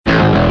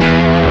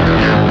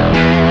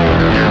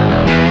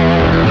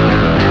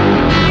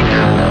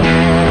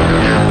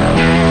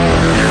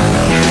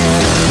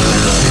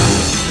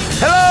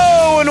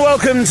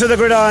Welcome to the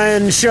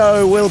Gridiron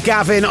Show. Will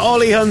Gavin,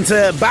 Ollie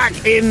Hunter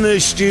back in the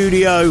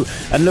studio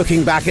and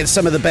looking back at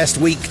some of the best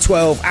Week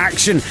 12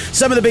 action.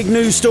 Some of the big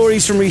news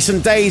stories from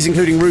recent days,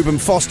 including Reuben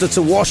Foster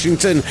to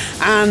Washington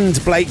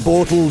and Blake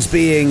Bortles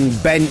being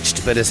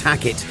benched, but has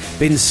Hackett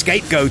been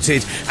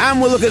scapegoated?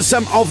 And we'll look at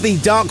some of the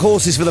dark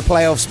horses for the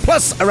playoffs,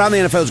 plus around the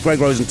NFL's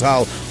Gregg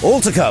Rosenthal. All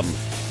to come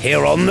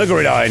here on the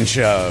Gridiron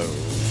Show.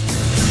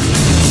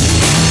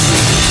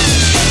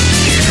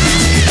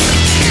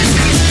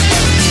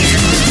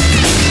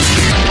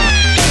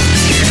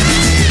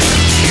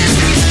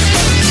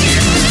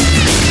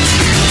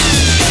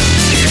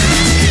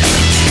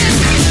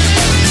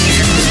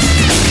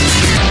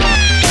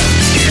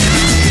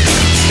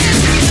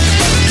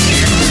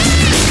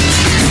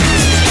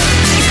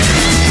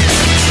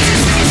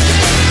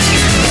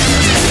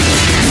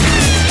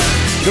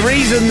 The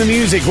reason the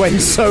music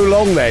went so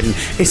long then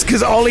is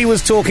because Ollie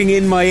was talking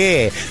in my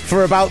ear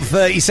for about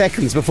 30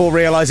 seconds before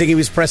realising he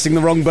was pressing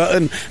the wrong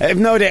button. I have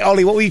no idea.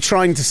 Ollie, what were you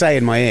trying to say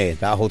in my ear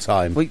that whole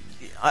time? Well,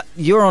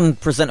 you're on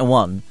presenter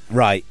 1.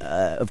 Right.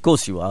 Of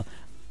course you are.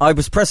 I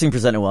was pressing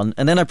presenter 1,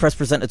 and then I pressed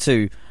presenter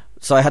 2,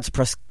 so I had to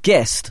press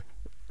guest.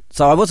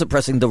 So I wasn't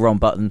pressing the wrong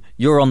button.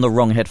 You're on the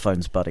wrong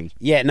headphones, buddy.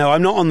 Yeah, no,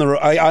 I'm not on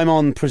I'm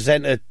on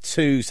presenter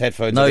 2's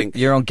headphones, no, I think.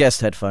 You're on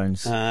guest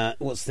headphones.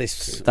 What's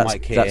this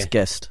mic here? That's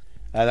guest.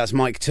 That's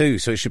mic 2,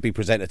 so it should be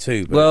presenter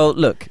 2. But... Well,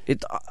 look,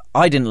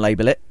 I didn't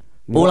label it.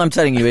 All I'm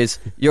telling you is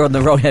you're on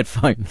the wrong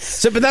headphones.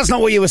 So, but that's not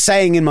what you were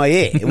saying in my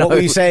ear. No, what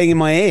were you saying in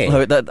my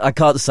ear? No, I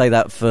can't say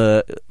that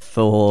for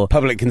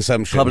public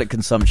consumption. Public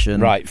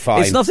consumption. Right,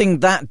 fine. It's nothing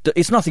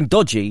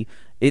dodgy.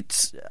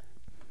 It's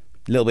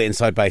a little bit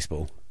inside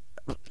baseball.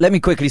 Let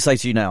me quickly say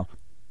to you now.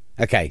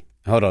 Okay,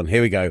 hold on.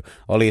 Here we go.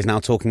 Ollie is now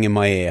talking in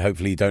my ear.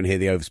 Hopefully you don't hear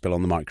the overspill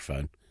on the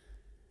microphone.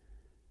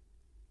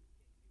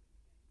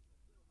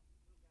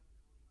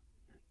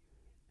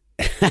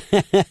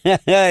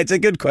 It's a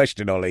good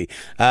question, Ollie.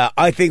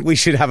 I think we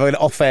should have an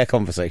off-air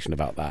conversation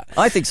about that.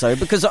 I think so,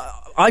 because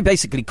I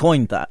basically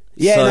coined that.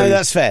 Yeah, so no,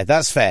 that's fair.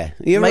 That's fair.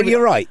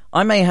 You're right.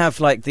 I may have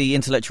the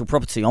intellectual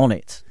property on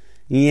it.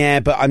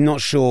 Yeah, but I'm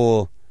not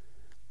sure.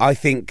 I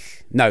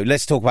think... No,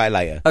 let's talk about it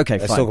later. Okay,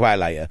 let's fine. talk about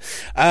it later.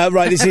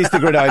 Right, this is the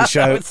Gridiron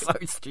Show. That was so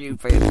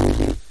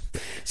stupid.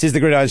 This is the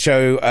Gridiron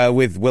Show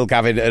with Will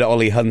Gavin and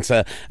Ollie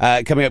Hunter.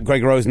 Coming up,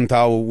 Gregg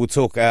Rosenthal will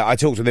talk. I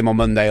talked with him on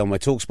Monday on my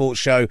TalkSport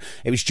show.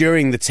 It was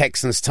during the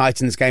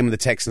Texans-Titans game when the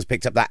Texans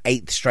picked up that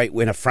 8th straight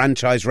win, a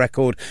franchise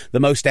record, the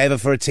most ever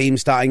for a team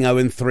starting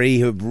 0-3,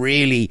 who have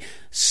really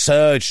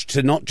surged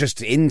to not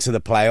just into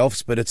the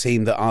playoffs, but a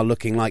team that are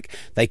looking like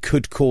they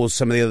could cause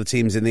some of the other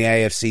teams in the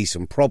AFC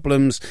some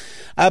problems.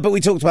 But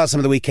we talked about some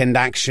of the weekend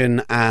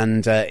action,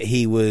 and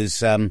he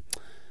was...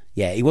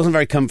 Yeah, he wasn't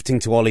very comforting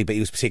to Ollie, but he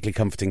was particularly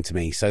comforting to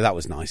me, so that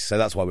was nice. So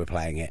that's why we're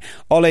playing it.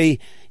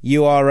 Ollie,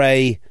 you are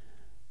a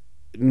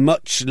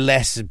much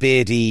less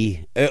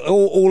beardy,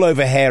 all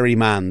over hairy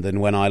man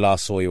than when I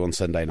last saw you on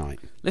Sunday night.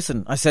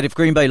 Listen, I said if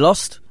Green Bay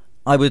lost,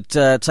 I would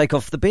take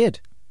off the beard,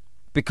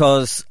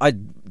 because I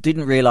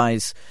didn't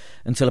realise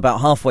until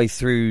about halfway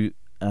through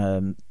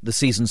the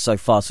season so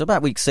far, so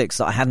about week 6,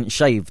 that I hadn't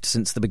shaved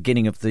since the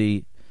beginning of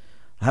the...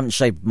 I haven't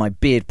shaved my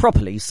beard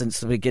properly since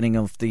the beginning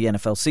of the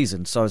NFL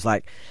season. So I was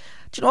like,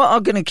 do you know what?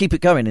 I'm going to keep it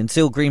going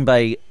until Green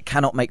Bay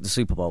cannot make the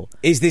Super Bowl.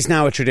 Is this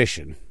now a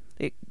tradition?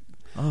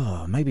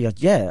 Maybe.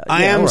 Yeah.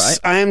 I am. All right.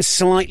 I am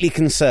slightly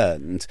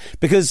concerned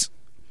because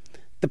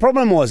the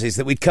problem is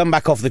that we'd come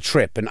back off the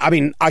trip, and I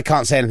mean, I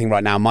can't say anything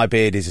right now. My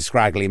beard is a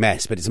scraggly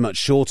mess, but it's a much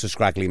shorter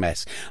scraggly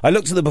mess. I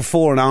looked at the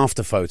before and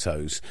after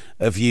photos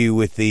of you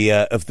with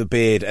the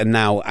beard, and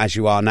now as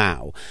you are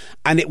now,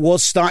 and it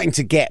was starting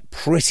to get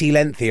pretty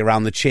lengthy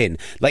around the chin.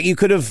 Like you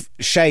could have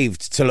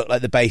shaved to look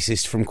like the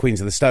bassist from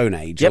Queens of the Stone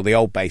Age, or the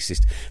old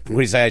bassist from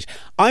Queens of the Stone Age.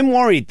 I'm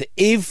worried that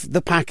if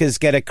the Packers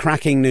get a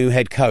cracking new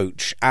head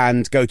coach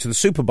and go to the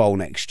Super Bowl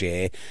next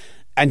year,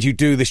 and you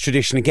do this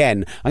tradition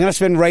again, I'm going to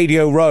spend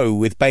Radio Row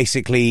with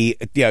basically,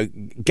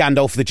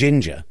 Gandalf the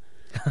Ginger.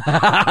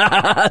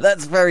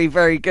 That's very,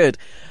 very good.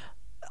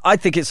 I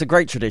think it's a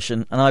great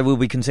tradition, and I will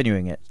be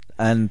continuing it.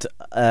 And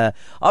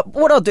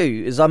what I'll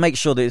do is I'll make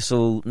sure that it's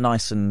all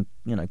nice and,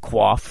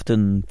 coiffed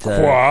and...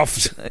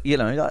 Coiffed?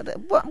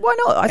 Why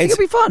not? I think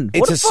it'll be fun.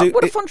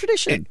 What a fun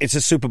tradition. It's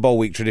a Super Bowl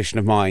week tradition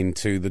of mine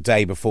to, the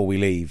day before we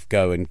leave,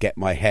 go and get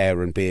my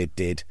hair and beard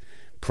did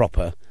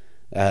proper.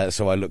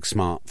 So I look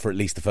smart for at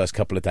least the first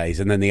couple of days,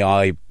 and then the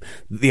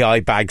eye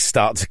bags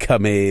start to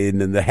come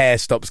in, and the hair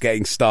stops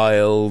getting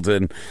styled,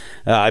 and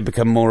I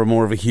become more and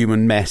more of a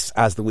human mess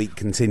as the week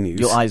continues.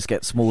 Your eyes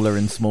get smaller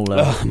and smaller.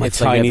 Oh, my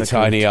tiny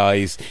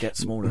eyes get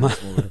smaller and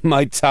smaller.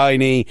 My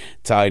tiny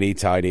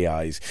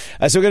eyes.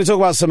 So we're going to talk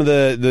about some of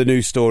the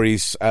news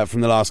stories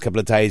from the last couple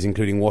of days,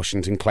 including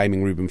Washington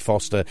claiming Reuben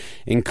Foster,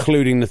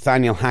 including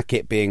Nathaniel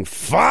Hackett being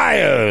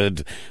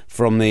fired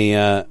from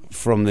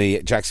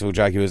the Jacksonville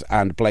Jaguars,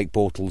 and Blake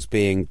Bortles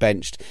being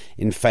benched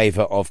in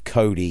favour of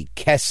Cody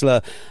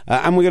Kessler.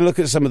 And we're going to look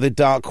at some of the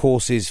dark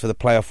horses for the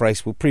playoff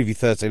race. We'll preview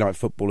Thursday Night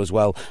Football as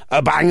well.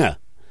 A banger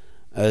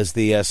as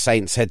the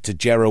Saints head to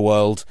Jerry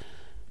World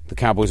The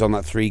Cowboys on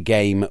that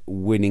 3-game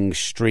winning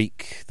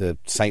streak. The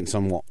Saints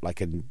on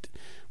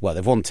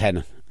they've won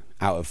 10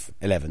 out of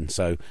 11,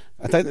 so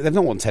they've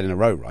not won 10 in a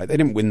row, right? They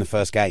didn't win the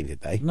first game, did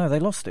they? No, they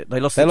lost it.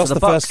 They lost the Bucks.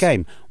 First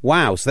game.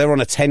 Wow, so they're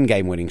on a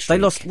 10-game winning streak.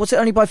 They lost, was it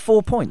only by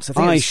 4 points? I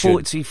think it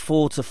was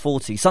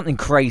 44-40, something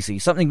crazy,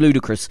 something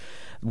ludicrous,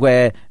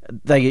 where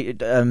they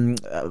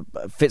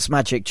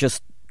Fitzmagic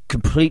just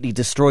completely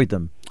destroyed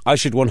them. I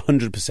should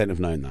 100% have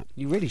known that.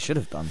 You really should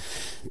have done.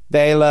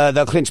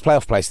 They'll clinch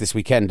playoff place this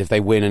weekend if they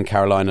win and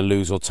Carolina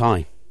lose or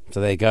tie.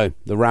 So there you go.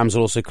 The Rams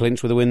will also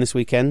clinch with a win this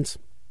weekend.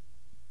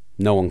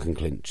 No one can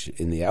clinch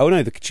in the... Oh,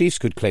 no, the Chiefs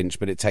could clinch,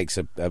 but it takes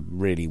a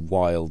really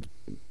wild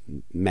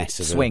mess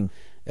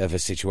of a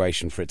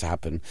situation for it to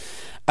happen.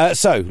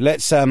 So,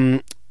 let's...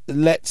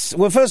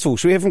 Well, first of all,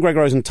 should we hear from Gregg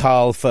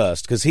Rosenthal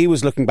first? Because he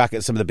was looking back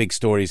at some of the big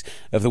stories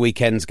of the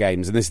weekend's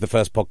games, and this is the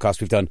first podcast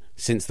we've done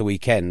since the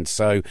weekend.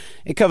 So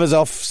it covers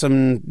off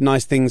some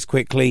nice things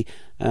quickly.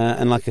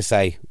 And like I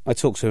say, I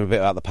talked to him a bit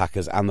about the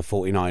Packers and the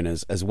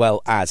 49ers, as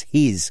well as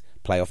his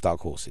playoff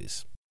dark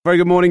horses. Very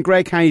good morning,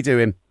 Gregg. How are you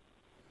doing?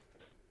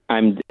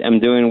 I'm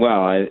doing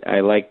well. I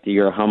liked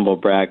your humble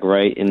brag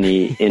right in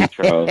the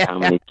intro of how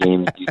many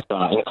games you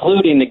saw,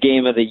 including the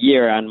game of the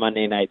year on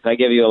Monday night. So I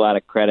give you a lot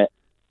of credit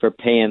for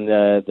paying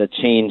the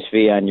change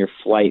fee on your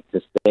flight to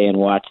stay and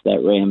watch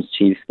that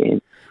Rams-Chiefs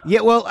game.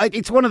 Yeah, well,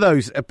 it's one of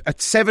those.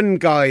 7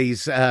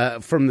 guys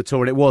from the tour,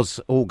 and it was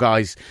all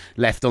guys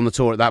left on the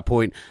tour at that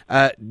point,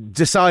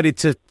 decided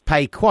to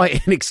pay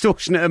quite an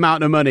extortionate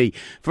amount of money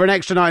for an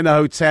extra night in the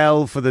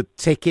hotel, for the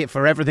ticket,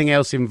 for everything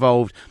else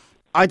involved.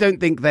 I don't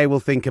think they will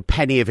think a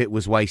penny of it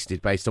was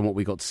wasted based on what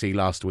we got to see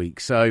last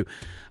week. So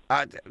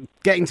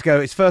getting to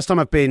go, it's the first time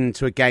I've been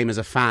to a game as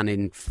a fan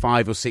in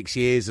 5 or 6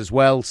 years as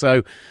well.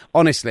 So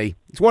honestly,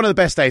 it's one of the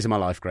best days of my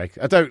life, Gregg.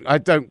 I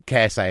don't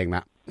care saying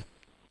that.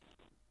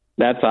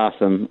 That's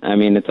awesome. I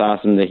mean, it's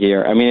awesome to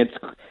hear.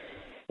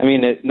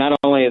 Not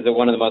only is it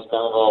one of the most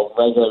memorable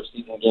regular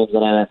season games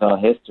in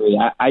NFL history,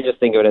 I just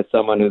think of it as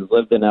someone who's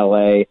lived in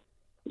LA,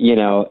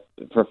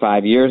 for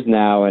 5 years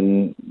now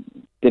and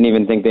didn't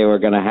even think they were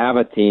going to have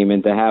a team,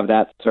 and to have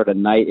that sort of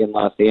night in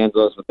Los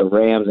Angeles with the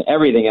Rams and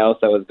everything else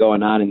that was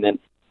going on, and then,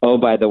 oh,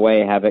 by the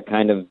way, have it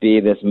kind of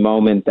be this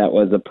moment that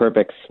was a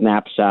perfect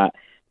snapshot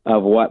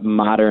of what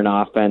modern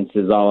offense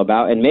is all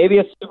about, and maybe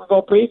a Super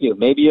Bowl preview.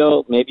 Maybe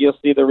you'll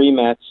see the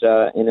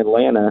rematch in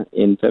Atlanta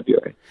in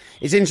February.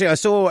 It's interesting. I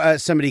saw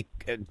somebody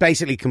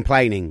basically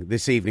complaining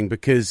this evening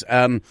because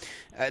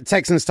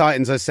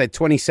Texans-Titans, I said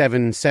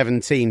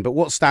 27-17, but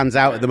what stands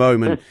out at the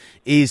moment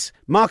is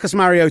Marcus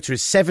Mariota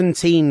is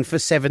 17 for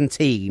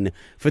 17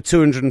 for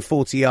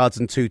 240 yards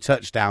and 2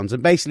 touchdowns,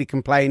 and basically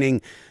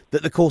complaining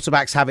that the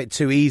quarterbacks have it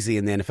too easy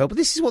in the NFL. But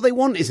this is what they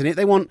want, isn't it?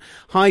 They want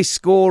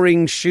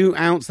high-scoring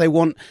shootouts. They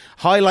want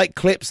highlight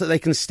clips that they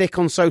can stick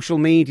on social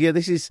media.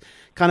 This is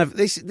kind of...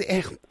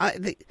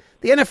 The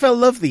NFL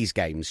love these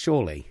games,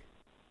 surely.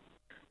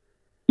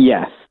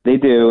 Yes, they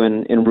do,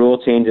 and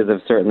rule changes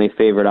have certainly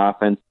favored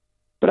offense.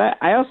 But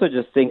I also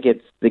just think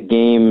the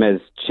game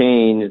has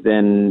changed,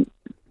 and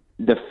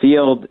the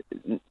field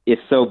is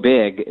so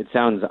big, it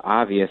sounds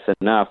obvious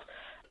enough,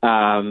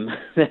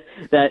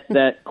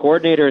 that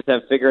coordinators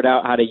have figured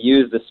out how to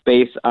use the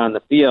space on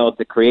the field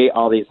to create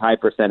all these high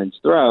percentage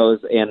throws,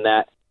 and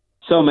that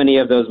so many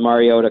of those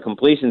Mariota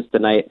completions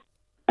tonight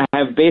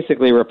have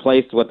basically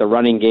replaced what the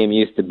running game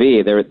used to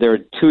be. There are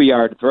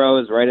 2-yard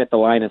throws right at the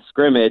line of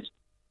scrimmage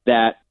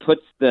that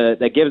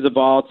gives the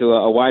ball to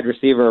a wide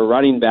receiver or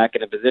running back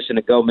in a position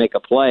to go make a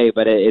play,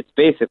 but it's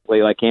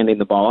basically like handing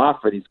the ball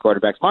off for these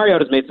quarterbacks.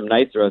 Mariota's made some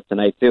nice throws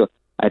tonight too.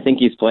 I think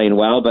he's playing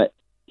well, but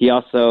he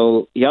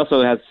also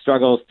has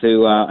struggles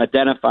to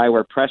identify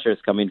where pressure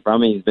is coming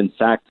from, and he's been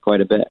sacked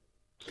quite a bit.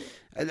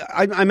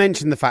 I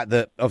mentioned the fact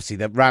that, obviously,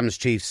 the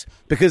Rams-Chiefs,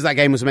 because that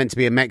game was meant to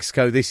be in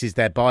Mexico, this is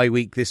their bye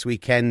week this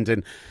weekend,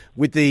 and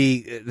with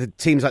the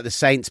teams like the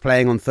Saints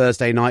playing on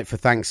Thursday night for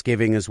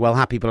Thanksgiving as well.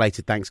 Happy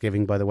belated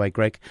Thanksgiving, by the way,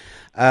 Gregg.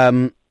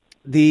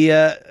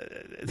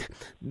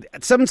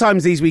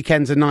 Sometimes these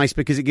weekends are nice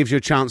because it gives you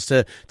a chance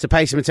to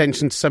pay some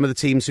attention to some of the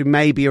teams who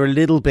maybe are a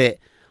little bit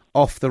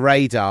off the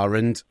radar,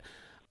 and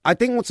I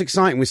think what's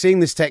exciting, we're seeing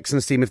this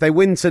Texans team, if they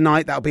win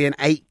tonight, that'll be an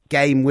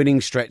 8-game winning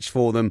stretch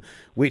for them,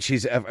 which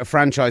is a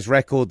franchise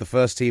record, the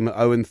first team at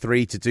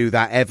 0-3 to do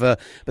that ever.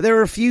 But there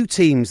are a few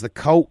teams, the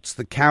Colts,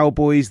 the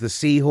Cowboys, the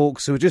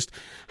Seahawks, who are just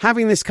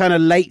having this kind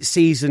of late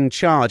season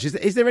charge.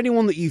 Is there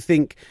anyone that you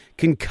think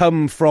can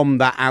come from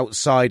that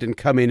outside and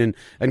come in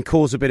and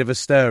cause a bit of a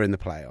stir in the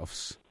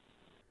playoffs?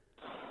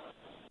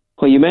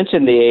 Well, you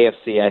mentioned the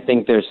AFC. I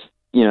think there's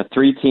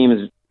 3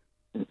 teams.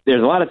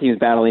 There's a lot of teams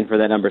battling for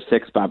that number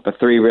 6 spot, but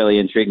 3 really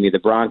intrigue me. The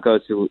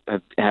Broncos, who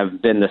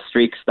have been the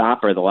streak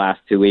stopper the last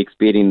 2 weeks,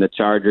 beating the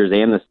Chargers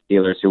and the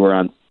Steelers, who were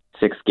on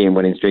 6-game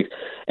winning streaks.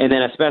 And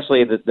then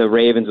especially the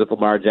Ravens with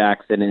Lamar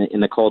Jackson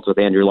and the Colts with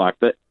Andrew Luck.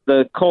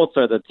 The Colts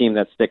are the team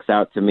that sticks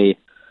out to me.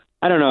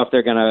 I don't know if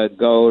they're going to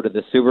go to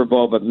the Super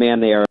Bowl, but,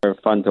 man, they are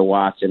fun to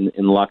watch, and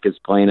Luck is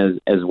playing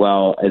as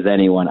well as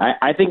anyone.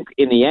 I think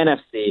in the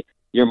NFC,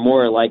 you're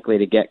more likely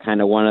to get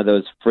kind of one of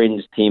those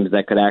fringe teams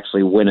that could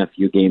actually win a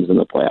few games in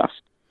the playoffs.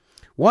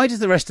 Why does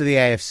the rest of the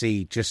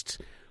AFC just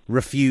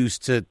refuse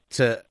to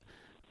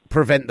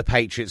prevent the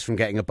Patriots from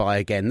getting a bye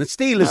again? The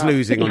Steelers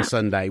losing on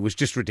Sunday was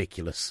just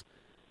ridiculous.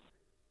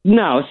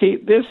 No, see,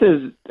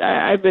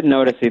 I've been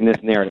noticing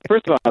this narrative.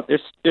 First of all,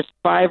 there's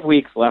 5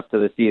 weeks left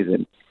of the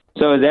season.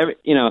 So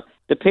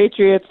the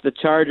Patriots, the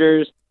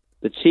Chargers,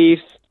 the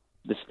Chiefs,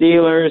 the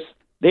Steelers,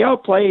 they all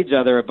play each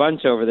other a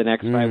bunch over the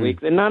next 5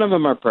 weeks, and none of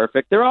them are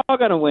perfect. They're all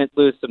going to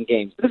lose some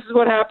games. This is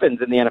what happens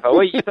in the NFL.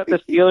 Well, you thought the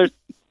Steelers,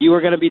 you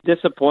were going to be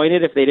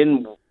disappointed if they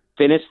didn't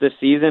finish the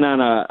season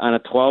on a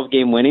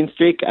 12-game winning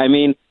streak? I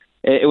mean,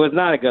 it was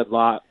not a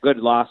good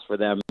loss for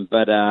them,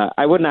 but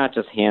I would not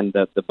just hand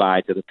the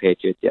bye to the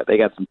Patriots yet. They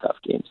got some tough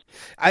games.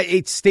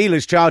 It's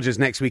Steelers-Chargers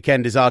next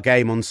weekend is our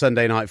game on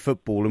Sunday Night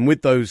Football, and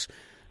with those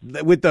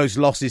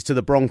losses to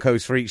the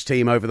Broncos for each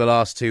team over the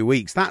last 2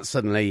 weeks, that's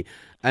suddenly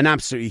an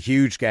absolutely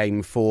huge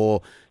game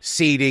for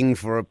seeding,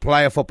 for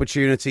playoff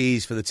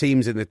opportunities, for the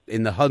teams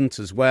in the hunt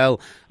as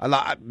well. I'm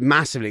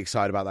massively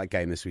excited about that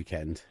game this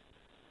weekend.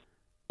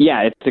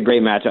 Yeah, it's a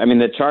great match. I mean,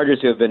 the Chargers,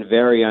 who have been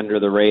very under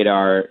the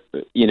radar,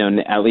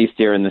 at least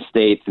here in the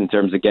States in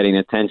terms of getting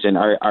attention,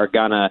 are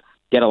going to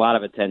get a lot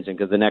of attention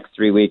because the next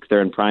 3 weeks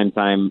they're in prime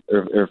time,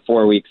 or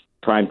 4 weeks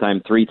prime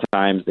time 3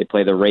 times. They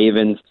play the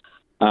Ravens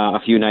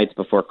a few nights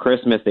before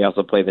Christmas. They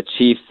also play the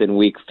Chiefs in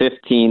week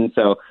 15.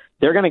 So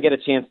they're going to get a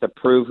chance to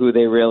prove who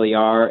they really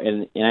are.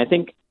 And I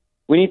think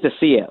we need to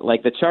see it.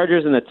 Like the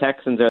Chargers and the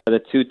Texans are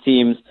the 2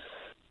 teams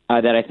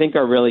that I think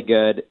are really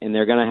good, and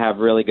they're going to have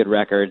really good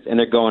records, and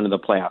they're going to the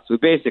playoffs. We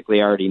basically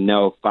already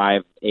know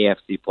 5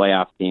 AFC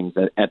playoff teams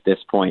at this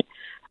point.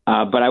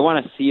 But I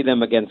want to see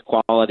them against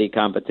quality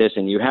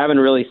competition. You haven't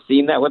really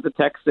seen that with the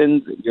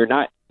Texans. You're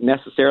not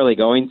necessarily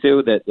going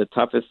to. The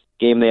toughest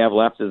game they have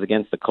left is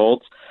against the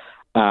Colts.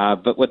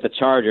 But with the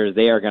Chargers,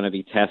 they are going to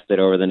be tested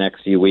over the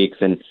next few weeks,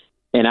 and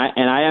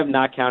I have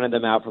not counted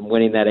them out from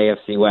winning that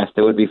AFC West.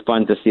 It would be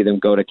fun to see them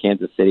go to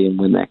Kansas City and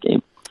win that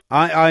game.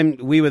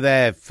 We were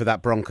there for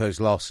that Broncos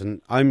loss, and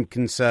I'm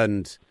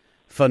concerned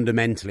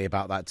fundamentally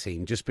about that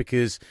team, just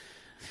because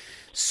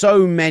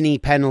so many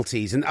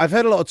penalties. And I've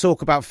heard a lot of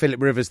talk about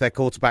Phillip Rivers, their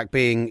quarterback,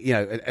 being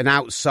an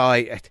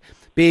outside,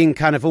 being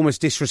kind of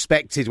almost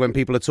disrespected when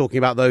people are talking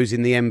about those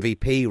in the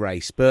MVP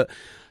race, but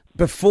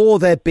before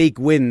their big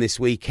win this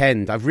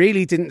weekend, I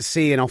really didn't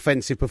see an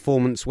offensive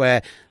performance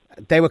where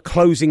they were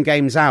closing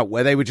games out,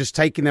 where they were just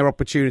taking their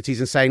opportunities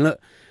and saying, look,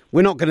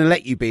 we're not going to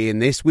let you be in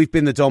this. We've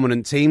been the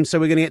dominant team, so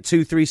we're going to get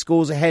 2-3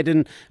 scores ahead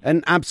and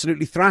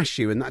absolutely thrash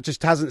you. And that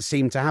just hasn't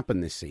seemed to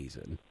happen this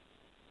season.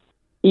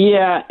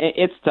 Yeah,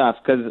 it's tough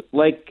because,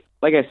 like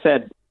I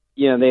said,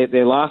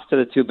 they lost to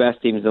the 2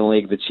 best teams in the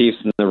league, the Chiefs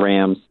and the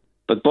Rams,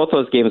 but both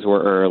those games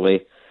were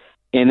early.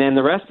 And then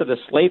the rest of the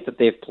slate that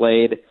they've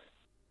played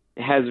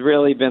has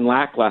really been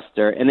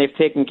lackluster, and they've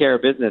taken care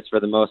of business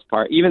for the most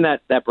part. Even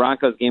that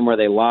Broncos game where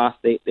they lost,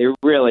 they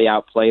really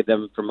outplayed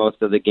them for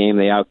most of the game.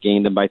 They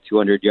outgained them by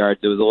 200 yards.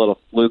 It was a little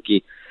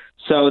fluky.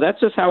 So that's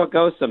just how it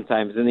goes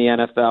sometimes in the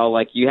NFL.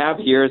 Like, you have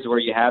years where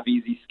you have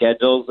easy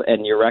schedules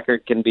and your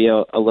record can be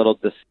a little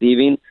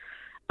deceiving.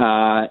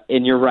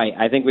 And you're right.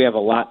 I think we have a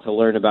lot to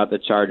learn about the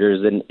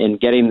Chargers and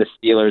getting the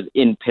Steelers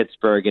in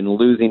Pittsburgh and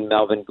losing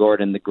Melvin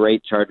Gordon, the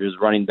great Chargers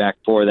running back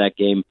for that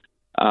game,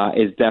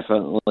 is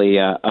definitely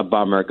a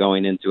bummer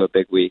going into a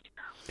big week.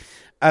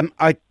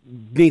 I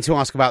need to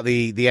ask about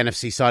the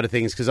NFC side of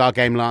things, because our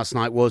game last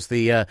night was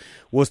the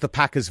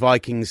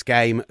Packers-Vikings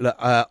game.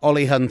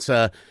 Ollie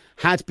Hunter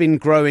had been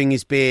growing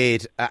his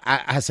beard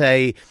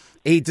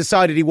he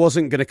decided he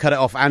wasn't going to cut it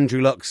off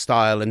Andrew Luck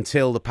style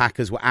until the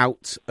Packers were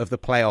out of the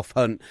playoff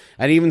hunt.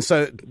 And even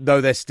so, though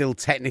they're still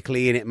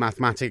technically in it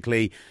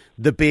mathematically,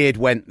 the beard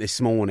went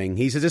this morning.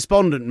 He's a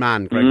despondent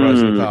man, Gregg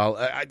Rosenthal.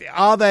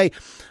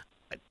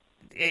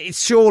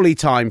 It's surely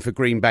time for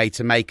Green Bay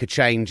to make a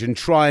change and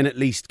try and at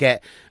least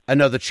get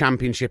another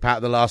championship out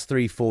of the last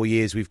 3-4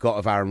 years we've got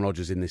of Aaron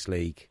Rodgers in this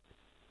league.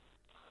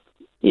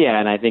 Yeah,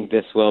 and I think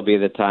this will be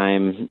the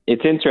time.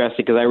 It's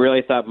interesting because I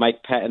really thought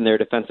Mike Pettin, their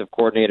defensive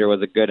coordinator,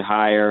 was a good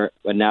hire,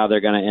 but now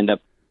they're going to end up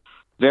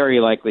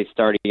very likely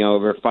starting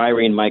over,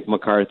 firing Mike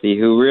McCarthy,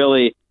 who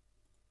really,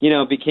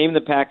 became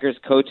the Packers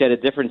coach at a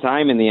different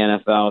time in the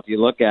NFL. If you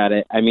look at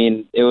it, I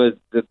mean, it was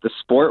the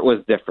sport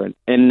was different,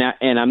 and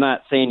I'm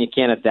not saying you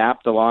can't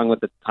adapt along with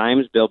the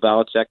times. Bill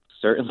Belichick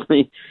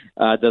certainly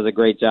does a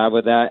great job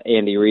with that.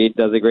 Andy Reid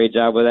does a great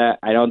job with that.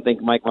 I don't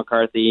think Mike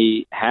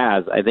McCarthy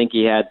has. I think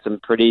he had some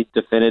pretty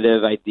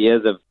definitive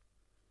ideas of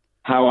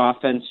how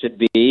offense should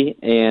be,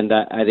 and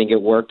I think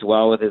it worked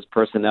well with his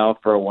personnel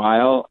for a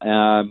while.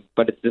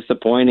 But it's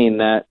disappointing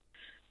that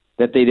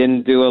they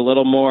didn't do a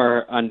little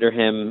more under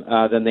him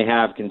than they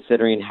have,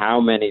 considering how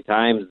many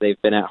times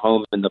they've been at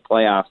home in the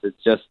playoffs.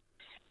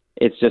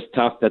 It's just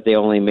tough that they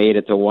only made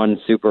it to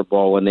one Super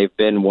Bowl when they've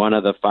been one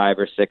of the 5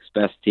 or 6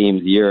 best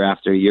teams year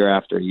after year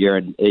after year,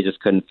 and they just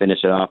couldn't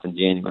finish it off in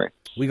January.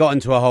 We got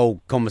into a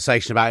whole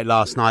conversation about it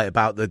last night,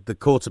 about the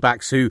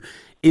quarterbacks who,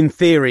 in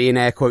theory, in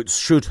air quotes,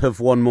 should have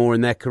won more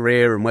in their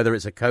career, and whether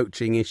it's a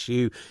coaching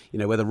issue,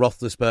 whether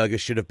Roethlisberger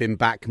should have been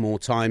back more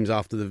times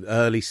after the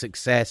early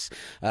success.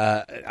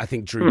 I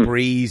think Drew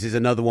Brees is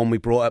another one we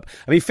brought up.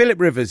 I mean,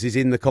 Phillip Rivers is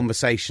in the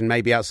conversation,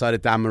 maybe outside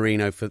of Dan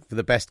Marino, for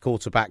the best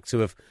quarterback to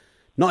have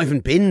not even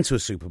been to a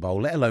Super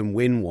Bowl, let alone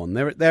win one.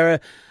 There are,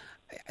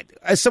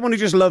 as someone who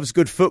just loves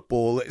good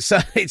football,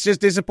 it's just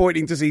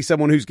disappointing to see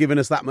someone who's given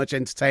us that much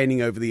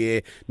entertaining over the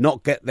year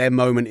not get their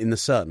moment in the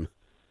sun.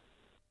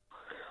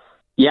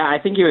 Yeah, I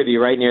think he would be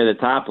right near the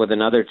top with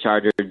another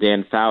Charger,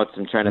 Dan Fouts.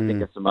 I'm trying to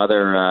think of some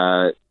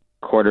other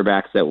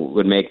quarterbacks that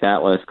would make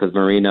that list, because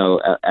Marino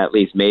at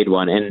least made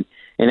one. And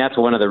that's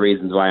one of the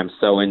reasons why I'm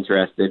so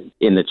interested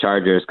in the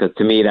Chargers, because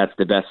to me that's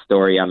the best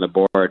story on the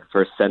board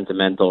for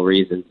sentimental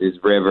reasons, is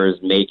Rivers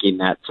making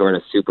that sort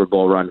of Super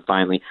Bowl run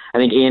finally. I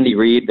think Andy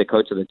Reid, the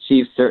coach of the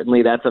Chiefs,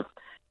 certainly that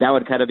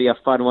would kind of be a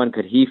fun one.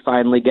 Could he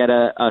finally get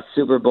a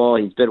Super Bowl?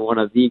 He's been one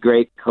of the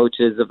great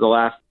coaches of the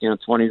last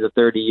 20 to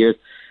 30 years.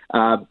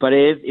 But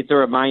it's a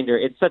reminder.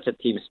 It's such a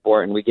team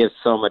sport, and we give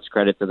so much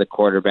credit to the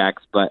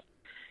quarterbacks, but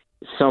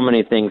so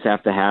many things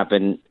have to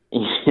happen,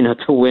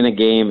 to win a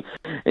game.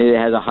 It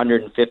has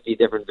 150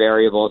 different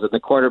variables, and the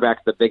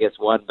quarterback's the biggest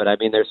one. But I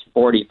mean, there's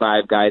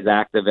 45 guys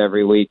active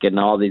every week, and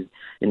all these,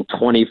 and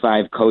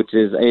 25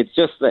 coaches. It's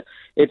just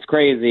it's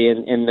crazy,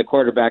 and the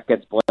quarterback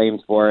gets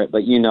blamed for it. But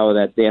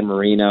that Dan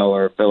Marino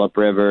or Phillip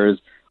Rivers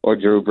or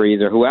Drew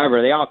Brees or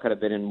whoever, they all could have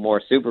been in more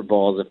Super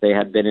Bowls if they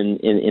had been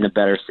in a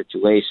better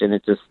situation.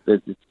 It's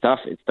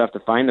tough. It's tough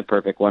to find the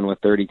perfect one with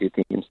 32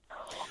 teams.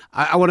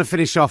 I want to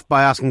finish off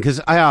by asking,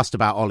 because I asked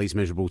about Ollie's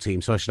miserable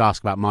team, so I should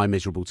ask about my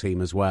miserable team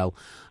as well.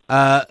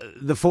 The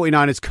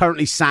 49ers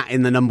currently sat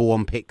in the number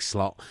one pick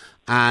slot,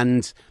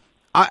 and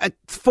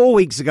 4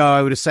 weeks ago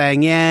I would have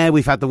saying,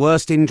 we've had the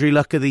worst injury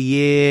luck of the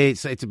year.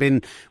 It's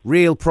been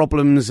real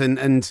problems,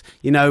 and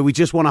we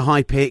just want a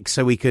high pick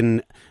so we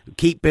can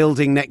keep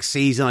building next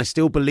season. I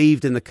still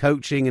believed in the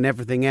coaching and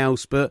everything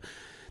else, but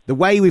the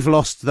way we've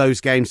lost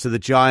those games to the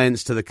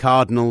Giants, to the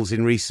Cardinals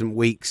in recent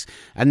weeks,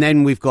 and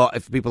then we've got,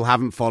 if people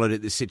haven't followed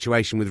it, this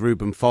situation with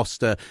Reuben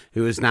Foster,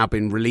 who has now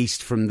been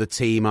released from the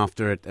team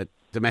after a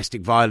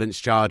domestic violence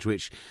charge,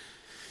 which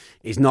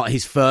is not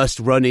his first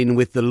run-in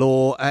with the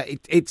law.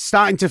 It's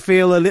starting to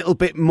feel a little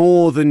bit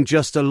more than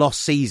just a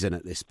lost season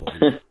at this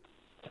point.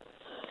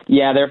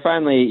 Yeah, they're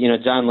finally,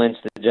 John Lynch,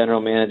 the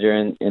general manager,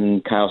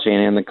 and Kyle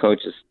Shanahan, the coach,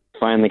 is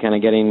finally kind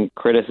of getting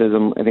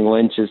criticism. I think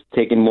Lynch is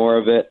taking more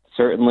of it.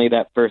 Certainly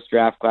that first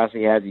draft class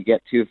he had, you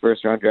get 2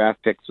 first-round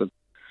draft picks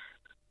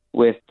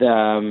with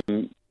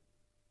Solomon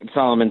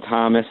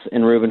Thomas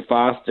and Reuben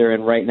Foster,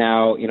 and right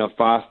now,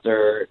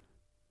 Foster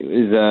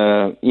is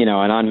an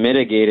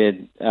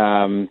unmitigated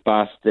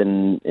bust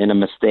and a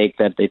mistake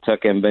that they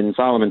took him. But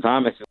Solomon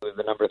Thomas, who was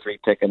the number 3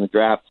 pick in the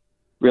draft,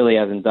 really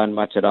hasn't done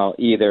much at all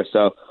either.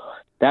 So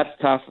that's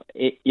tough.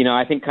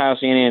 I think Kyle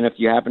Shanahan, if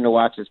you happen to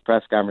watch his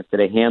press conference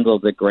today,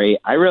 handled it great.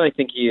 I really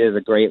think he is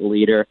a great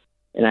leader,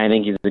 and I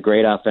think he's a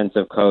great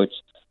offensive coach.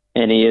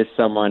 And he is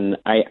someone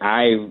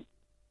I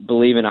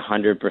believe in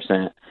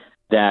 100%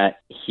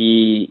 that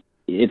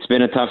it's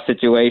been a tough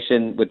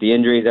situation with the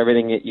injuries,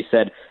 everything that you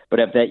said, but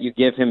if that you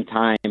give him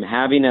time,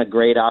 having a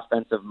great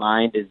offensive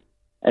mind is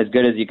as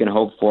good as you can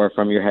hope for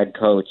from your head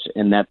coach,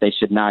 and that they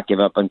should not give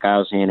up on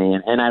Kyle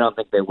Shanahan. And I don't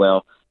think they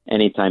will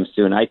anytime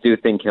soon. I do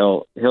think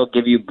he'll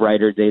give you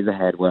brighter days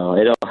ahead. Well,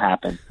 it'll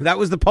happen. That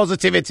was the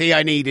positivity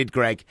I needed,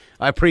 Greg.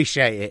 I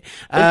appreciate it.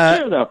 It's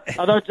true, though.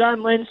 Although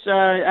John Lynch,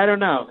 I don't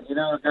know.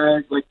 A guy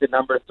like the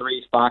number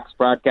 3 Fox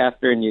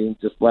broadcaster, and you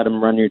just let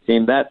him run your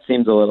team, that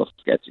seems a little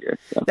sketchier.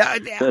 So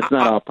it's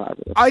not all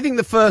positive. I think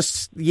the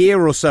first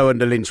year or so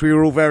under Lynch, we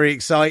were all very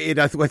excited.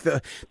 I think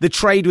the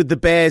trade with the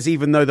Bears,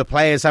 even though the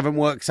players haven't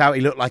worked out,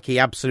 he looked like he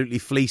absolutely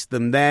fleeced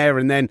them there.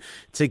 And then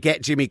to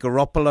get Jimmy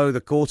Garoppolo,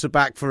 the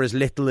quarterback, for as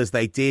little as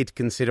they did,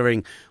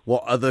 considering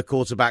what other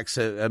quarterbacks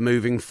are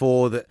moving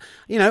for, that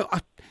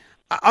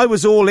I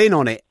was all in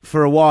on it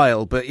for a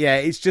while, but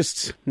it's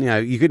just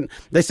you couldn't.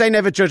 They say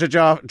never judge a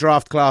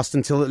draft class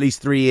until at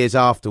least 3 years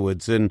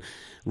afterwards, and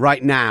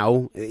right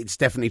now it's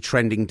definitely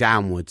trending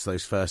downwards.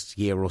 Those first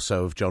year or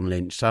so of John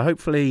Lynch, so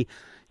hopefully,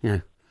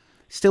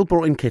 still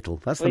brought in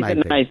Kittle. That's the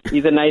main thing.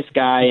 He's a nice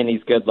guy, and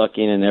he's good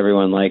looking, and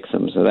everyone likes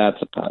him, so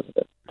that's a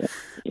positive.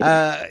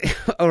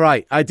 All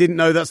right. I didn't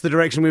know that's the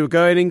direction we were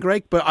going in,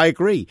 Greg, but I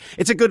agree.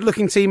 It's a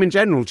good-looking team in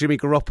general. Jimmy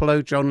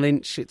Garoppolo, John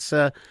Lynch. It's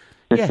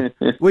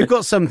we've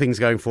got some things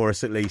going for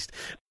us at least.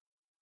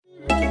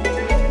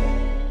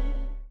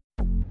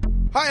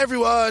 Hi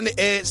everyone,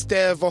 it's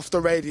Dev off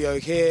the radio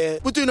here.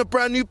 We're doing a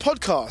brand new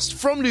podcast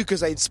from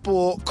Lucozade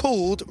Sport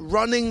called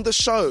Running the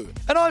Show.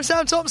 And I'm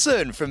Sam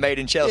Thompson from Made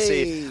in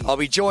Chelsea. Hey. I'll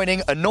be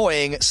joining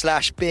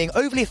annoying/being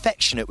overly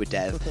affectionate with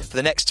Dev for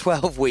the next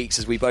 12 weeks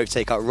as we both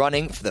take out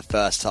running for the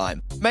first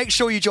time. Make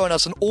sure you join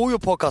us on all your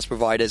podcast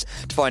providers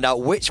to find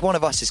out which one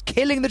of us is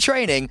killing the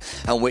training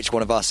and which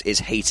one of us is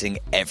hating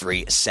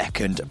every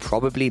second.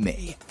 Probably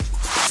me.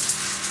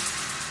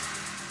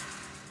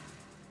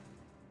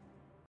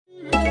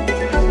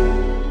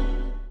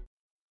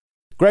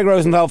 Gregg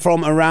Rosenthal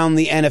from Around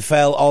the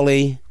NFL.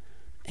 Ollie,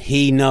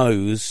 he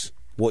knows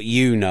what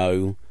you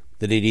know,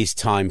 that it is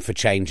time for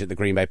change at the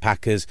Green Bay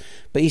Packers,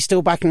 but he's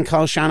still backing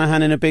Kyle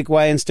Shanahan in a big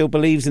way and still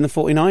believes in the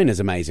 49ers,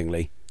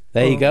 amazingly.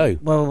 There you go.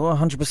 Well,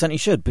 100% he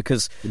should,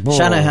 because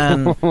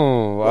Shanahan...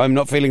 I'm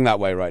not feeling that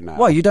way right now.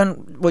 Well,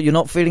 you're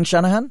not feeling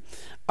Shanahan?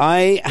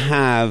 I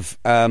have...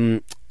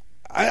 I'm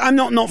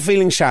not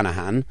feeling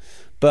Shanahan,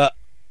 but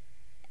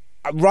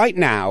right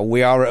now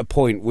we are at a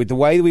point with the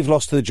way we've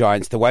lost to the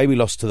Giants, the way we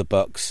lost to the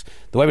Bucks,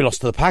 the way we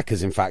lost to the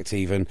Packers, in fact,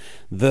 even,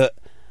 that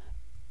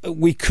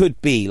we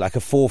could be like a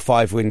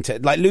 4-5 win.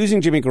 Like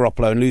losing Jimmy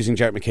Garoppolo and losing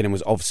Jerick McKinnon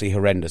was obviously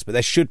horrendous, but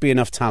there should be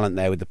enough talent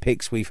there with the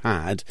picks we've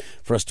had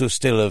for us to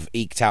still have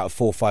eked out a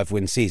 4-5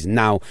 win season.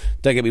 Now,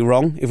 don't get me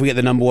wrong, if we get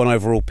the number 1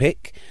 overall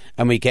pick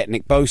and we get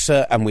Nick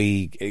Bosa and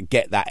we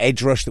get that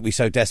edge rush that we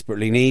so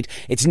desperately need,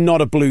 it's not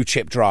a blue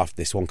chip draft,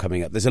 this one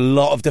coming up. There's a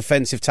lot of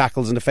defensive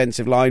tackles and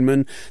defensive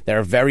linemen. There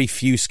are very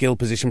few skill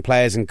position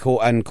players and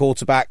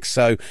quarterbacks,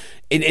 so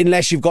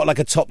unless you've got like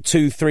a top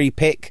 2-3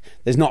 pick,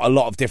 there's not a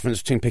lot of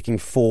difference between picking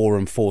 4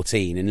 and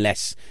 14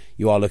 unless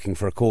you are looking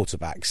for a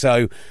quarterback.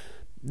 So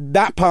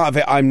that part of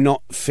it I'm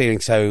not feeling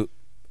so.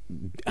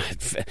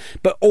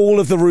 But all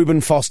of the Reuben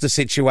Foster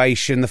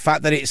situation, the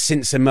fact that it's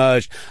since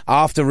emerged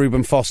after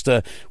Reuben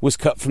Foster was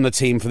cut from the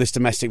team for this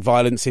domestic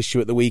violence issue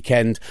at the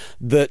weekend,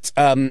 that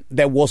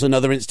there was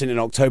another incident in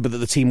October that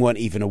the team weren't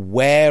even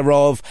aware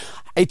of.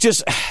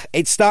 It's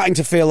starting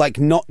to feel like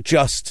not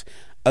just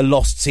a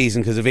lost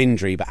season because of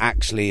injury, but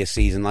actually a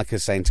season, like I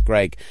was saying to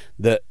Greg,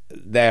 that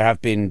there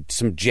have been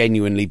some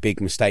genuinely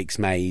big mistakes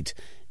made.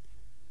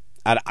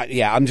 And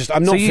I'm not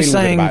feeling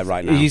good about it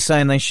right now. Are you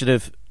saying they should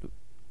have,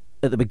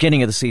 at the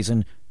beginning of the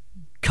season,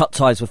 cut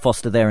ties with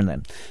Foster there and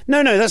then?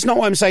 No, that's not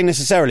what I'm saying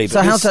necessarily.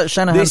 So how's that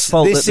Shanahan's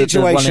fault? This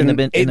situation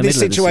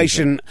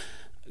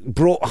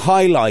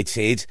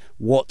highlighted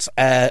what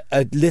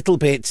a little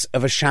bit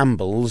of a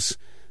shambles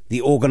the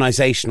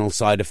organisational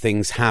side of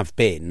things have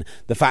been.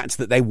 The fact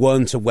that they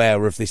weren't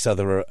aware of this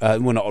other,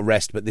 not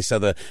arrest, but this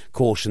other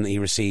caution that he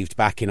received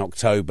back in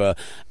October.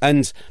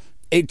 And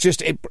it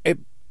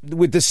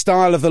with the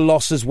style of the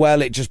loss as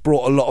well, it just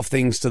brought a lot of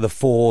things to the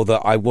fore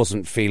that I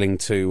wasn't feeling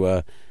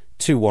too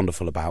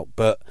wonderful about.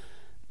 But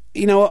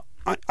you know what?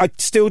 I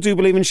still do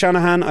believe in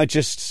Shanahan. I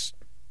just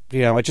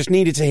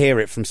needed to hear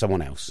it from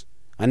someone else.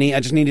 I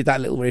just needed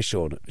that little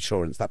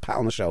reassurance, that pat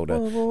on the shoulder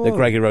that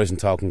Gregg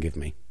Rosenthal can give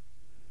me.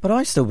 But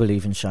I still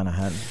believe in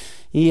Shanahan.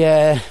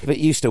 Yeah, but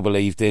you still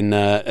believed in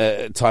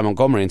Ty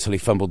Montgomery until he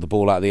fumbled the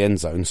ball out of the end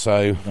zone.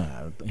 So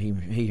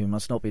he who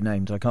must not be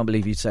named. I can't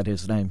believe you said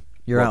his name.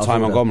 You're out of Ty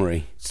order.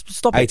 Montgomery.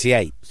 Stop it.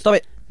 88. Stop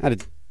it.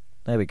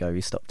 There we go.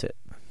 You stopped it.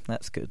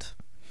 That's good.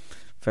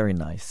 Very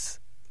nice.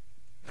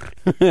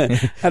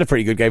 Had a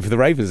pretty good game for the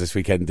Ravens this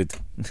weekend.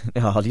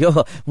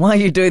 Why are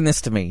you doing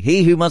this to me?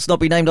 He who must not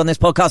be named on this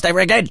podcast ever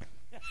again.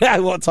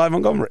 What, Ty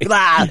Montgomery?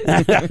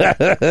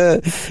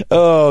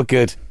 Oh,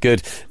 good.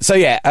 So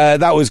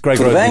that was Gregg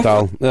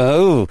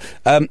Rosenthal.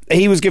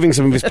 He was giving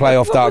some of his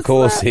playoff dark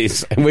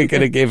horses, and we're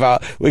going to give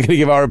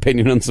our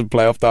opinion on some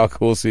playoff dark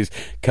horses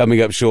coming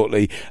up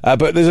shortly.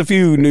 But there's a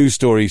few news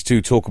stories to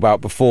talk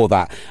about before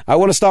that. I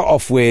want to start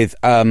off with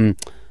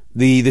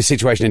the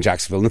situation in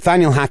Jacksonville.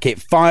 Nathaniel Hackett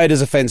fired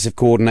as offensive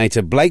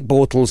coordinator. Blake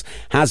Bortles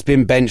has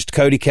been benched.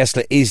 Cody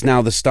Kessler is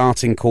now the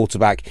starting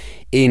quarterback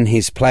in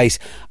his place.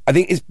 I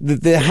think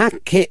the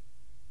Hackett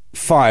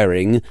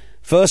firing,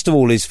 first of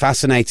all, is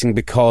fascinating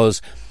because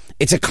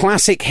it's a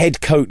classic head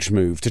coach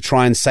move to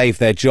try and save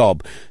their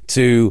job,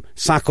 to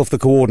sack off the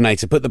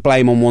coordinator, put the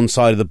blame on one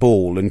side of the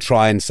ball and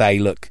try and say,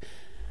 look,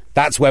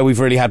 that's where we've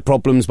really had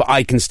problems, but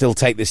I can still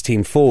take this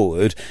team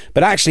forward.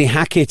 But actually,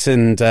 Hackett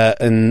and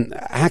Marone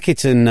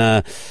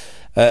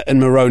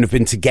have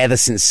been together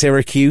since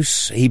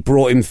Syracuse. He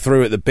brought him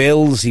through at the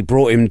Bills. He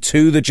brought him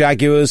to the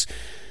Jaguars.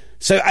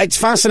 So it's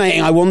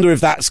fascinating. I wonder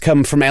if that's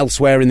come from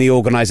elsewhere in the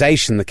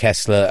organisation, the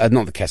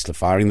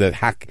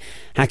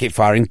Hackett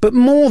firing. But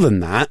more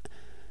than that,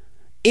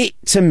 it,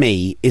 to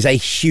me, is a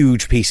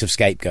huge piece of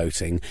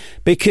scapegoating.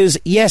 Because,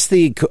 yes,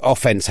 the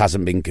offence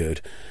hasn't been good,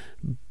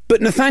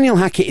 but Nathaniel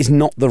Hackett is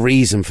not the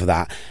reason for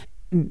that.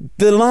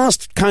 The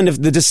last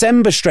the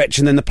December stretch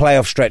and then the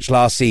playoff stretch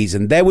last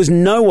season, there was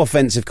no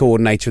offensive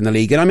coordinator in the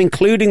league, and I'm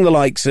including the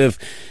likes of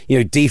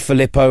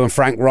DiFilippo and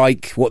Frank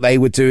Reich, what they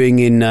were doing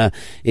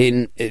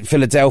in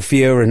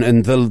Philadelphia,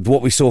 and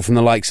what we saw from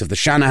the likes of the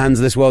Shanahans of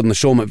this world and the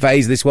Sean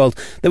McVays of this world.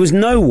 There was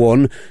no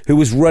one who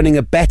was running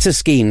a better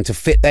scheme to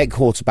fit their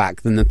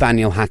quarterback than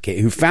Nathaniel Hackett,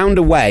 who found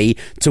a way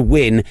to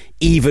win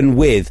even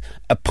with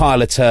a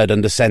pile of turd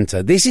under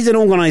centre. This is an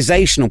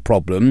organisational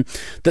problem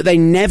that they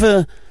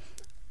never...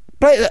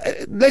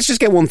 Let's just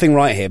get one thing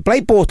right here.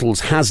 Blake Bortles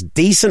has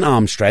decent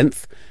arm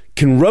strength,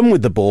 can run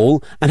with the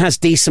ball, and has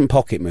decent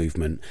pocket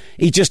movement.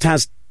 He just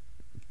has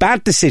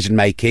bad decision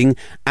making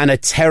and a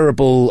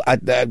terrible...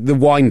 the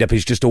wind-up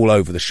is just all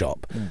over the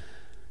shop.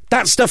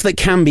 That's stuff that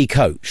can be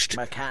coached.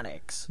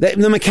 Mechanics.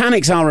 The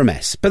mechanics are a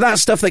mess, but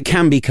that's stuff that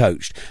can be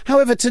coached.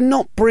 However, to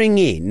not bring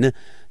in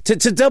To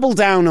double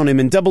down on him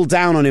and double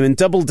down on him and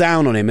double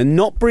down on him and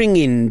not bring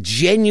in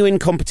genuine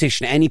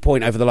competition at any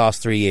point over the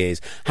last 3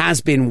 years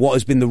has been what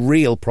has been the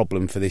real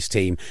problem for this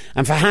team.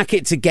 And for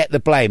Hackett to get the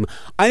blame,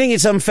 I think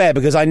it's unfair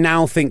because I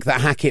now think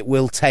that Hackett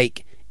will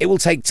take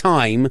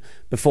time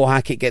before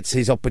Hackett gets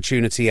his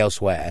opportunity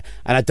elsewhere.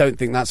 And I don't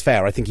think that's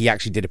fair. I think he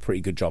actually did a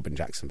pretty good job in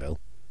Jacksonville.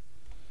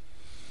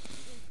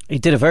 He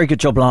did a very good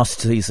job last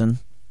season.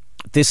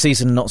 This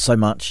season, not so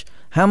much.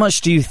 How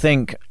much do you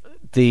think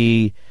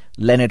the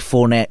Leonard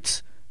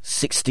Fournette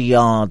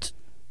 60-yard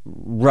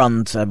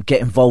run to get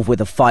involved with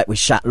a fight with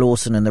Shaq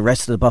Lawson and the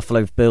rest of the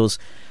Buffalo Bills,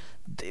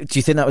 do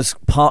you think that was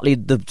partly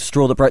the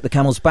straw that broke the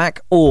camel's back,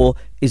 or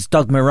is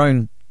Doug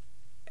Marrone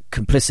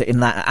complicit in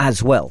that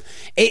as well?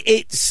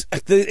 It's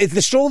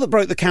the straw that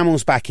broke the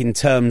camel's back in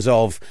terms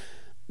of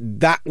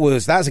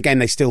that's a game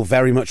they still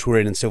very much were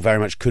in and still very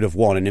much could have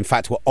won, and in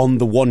fact were on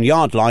the 1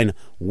 yard line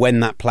when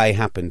that play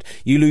happened.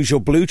 You lose your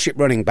blue chip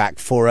running back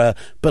for a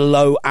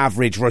below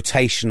average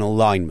rotational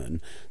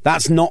lineman.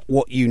 That's not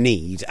what you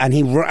need, and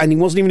he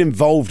wasn't even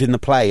involved in the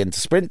play, and to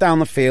sprint down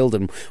the field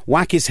and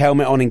whack his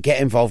helmet on and get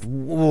involved,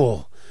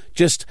 whoa,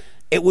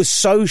 it was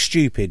so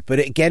stupid. But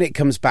again, it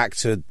comes back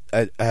to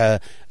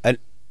an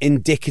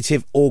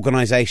indicative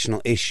organisational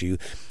issue.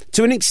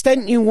 To an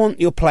extent, you want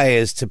your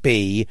players to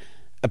be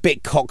a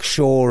bit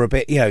cocksure, a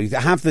bit,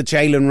 have the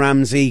Jalen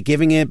Ramsey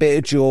giving it a bit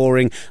of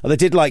jawing. Or they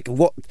did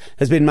what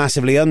has been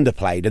massively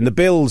underplayed. And the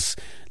Bills,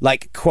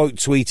 quote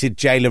tweeted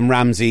Jalen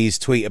Ramsey's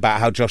tweet about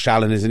how Josh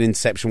Allen is an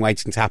interception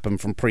waiting to happen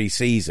from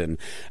pre-season.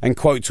 And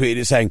quote tweeted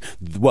it saying,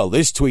 well,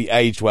 this tweet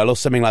aged well, or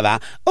something like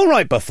that. All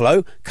right,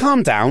 Buffalo,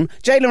 calm down.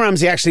 Jalen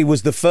Ramsey actually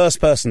was the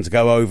first person to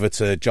go over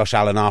to Josh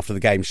Allen after the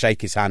game,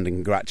 shake his hand and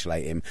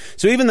congratulate him.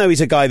 So even though he's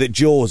a guy that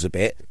jaws a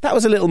bit, that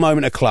was a little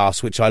moment of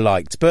class, which I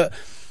liked. But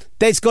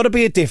there's got to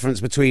be a difference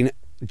between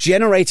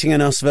generating an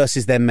us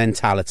versus them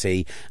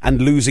mentality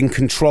and losing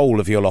control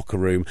of your locker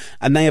room.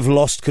 And they have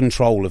lost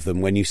control of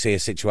them when you see a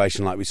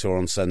situation like we saw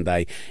on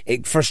Sunday.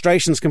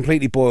 Frustration's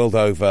completely boiled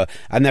over,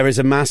 and there is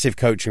a massive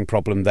coaching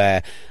problem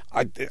there.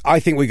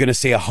 I think we're going to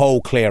see a whole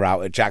clear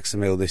out at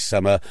Jacksonville this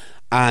summer,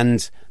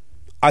 and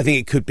I think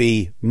it could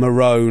be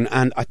Marrone,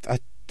 and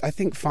I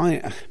think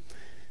fine.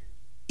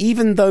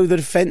 Even though the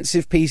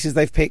defensive pieces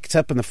they've picked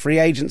up and the free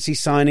agency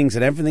signings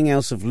and everything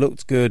else have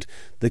looked good,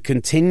 the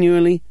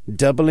continually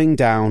doubling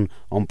down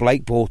on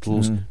Blake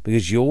Bortles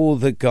because you're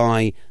the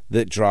guy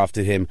that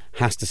drafted him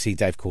has to see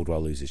Dave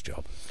Caldwell lose his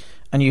job.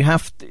 And you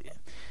have to,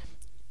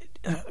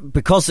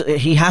 because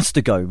he has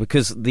to go,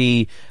 because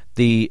there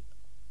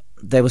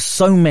were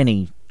so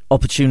many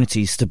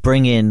opportunities to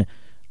bring in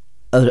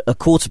a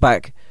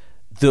quarterback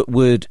that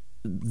would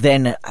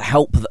then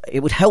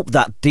it would help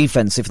that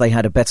defense. If they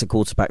had a better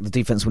quarterback, the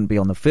defense wouldn't be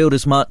on the field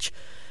as much.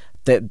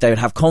 They would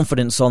have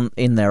confidence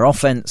in their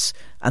offense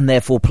and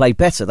therefore play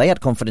better. They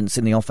had confidence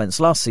in the offense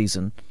last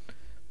season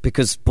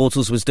because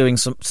Bortles was doing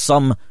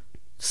some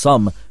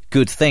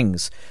good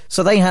things.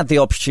 So they had the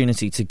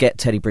opportunity to get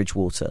Teddy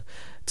Bridgewater,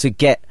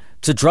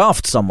 to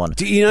draft someone,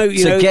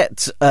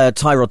 get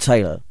Tyrod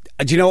Taylor.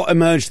 Do you know what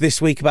emerged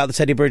this week about the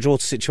Teddy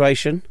Bridgewater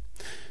situation?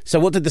 So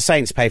what did the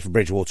Saints pay for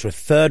Bridgewater? A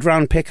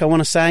third-round pick, I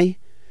want to say,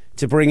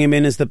 to bring him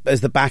in as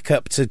the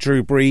backup to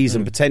Drew Brees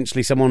and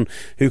potentially someone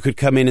who could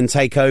come in and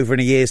take over in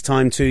a year's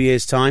time, 2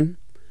 years' time.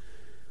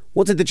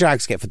 What did the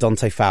Jags get for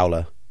Dante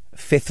Fowler? A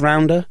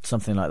fifth-rounder?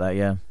 Something like that,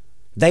 yeah.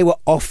 They were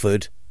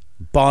offered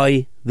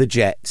by the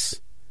Jets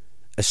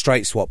a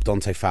straight swap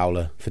Dante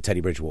Fowler for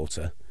Teddy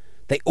Bridgewater.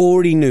 They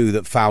already knew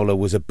that Fowler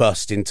was a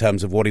bust in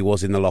terms of what he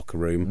was in the locker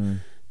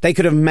room. They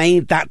could have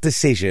made that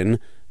decision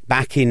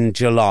back in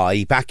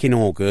July, back in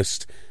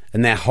August,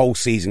 and their whole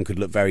season could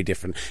look very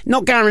different.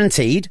 Not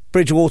guaranteed.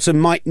 Bridgewater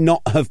might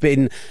not have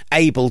been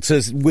able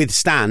to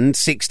withstand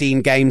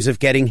 16 games of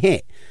getting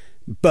hit.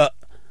 But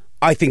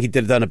I think he'd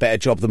have done a better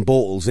job than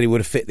Bortles, and he would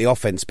have fit the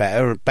offence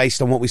better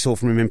based on what we saw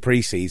from him in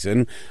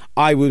pre-season.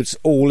 I was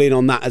all in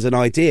on that as an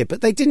idea.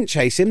 But they didn't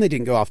chase him. They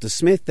didn't go after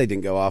Smith. They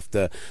didn't go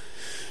after...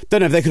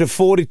 Don't know if they could have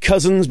afforded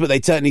Cousins, but they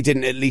certainly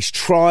didn't at least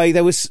try.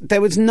 There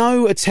was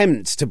no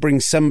attempt to bring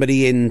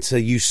somebody in to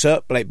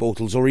usurp Blake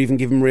Bortles or even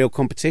give him real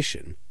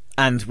competition.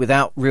 And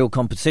without real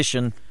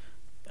competition,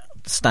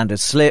 standard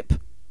slip,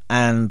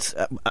 and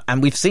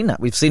we've seen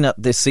that. We've seen that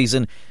this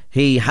season.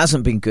 He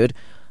hasn't been good.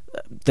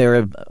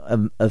 There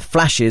are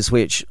flashes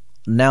which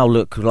now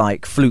look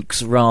like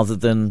flukes rather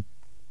than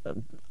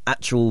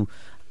actual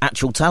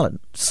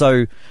talent.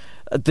 So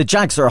the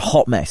Jags are a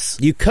hot mess.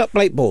 You cut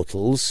Blake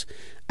Bortles,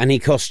 and he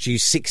cost you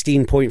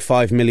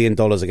 $16.5 million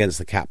against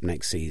the cap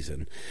next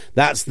season.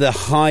 That's the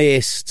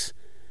highest,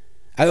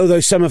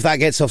 although some of that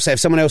gets offset. If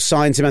someone else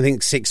signs him, I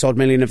think $6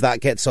 million of that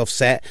gets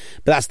offset.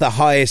 But that's the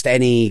highest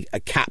any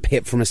cap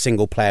hit from a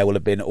single player will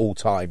have been all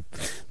time.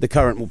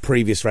 The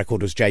previous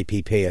record was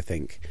JPP, I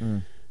think.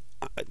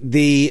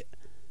 We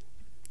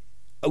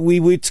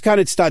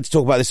kind of started to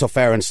talk about this off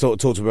air and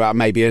talked about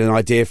maybe an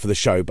idea for the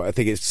show, but I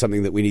think it's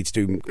something that we need to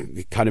do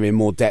kind of in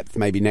more depth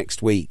maybe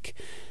next week.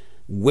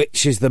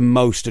 Which is the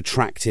most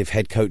attractive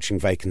head coaching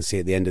vacancy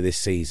at the end of this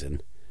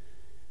season?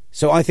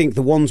 So I think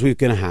the ones we're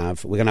going to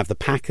have the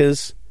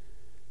Packers,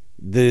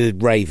 the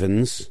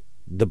Ravens,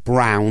 the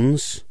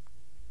Browns.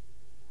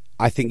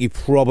 I think you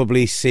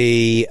probably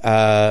see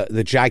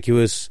the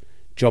Jaguars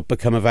job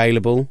become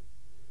available.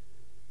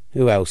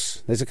 Who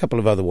else? There's a couple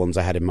of other ones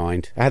I had in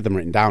mind. I had them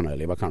written down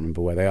earlier, but I can't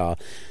remember where they are.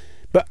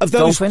 But of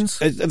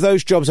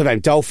those jobs I've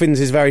named, Dolphins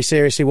is very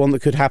seriously one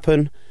that could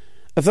happen.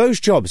 Of those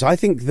jobs, I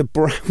think the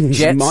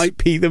Browns might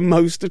be the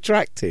most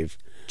attractive.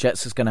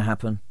 Jets is going to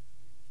happen.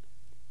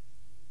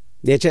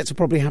 Yeah, Jets will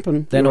probably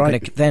happen.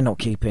 They're not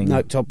keeping.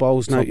 No, Todd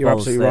Bowles. No, you're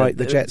absolutely right.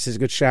 The Jets is a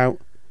good shout.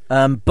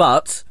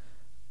 But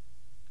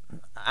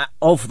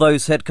of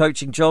those head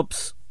coaching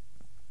jobs,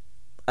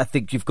 I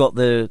think you've got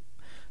the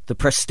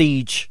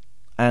prestige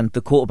and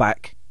the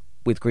quarterback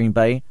with Green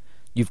Bay.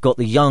 You've got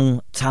the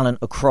young talent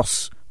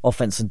across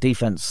offense and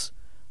defense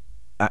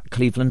at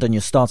Cleveland, and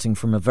you're starting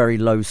from a very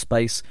low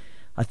space.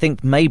 I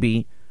think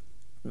maybe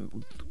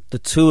the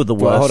two of the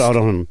worst. Well, hold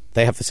on.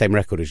 They have the same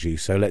record as you,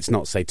 so let's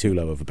not say too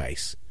low of a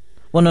base.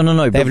 Well,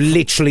 no. They have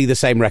literally the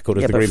same record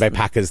as the Green Bay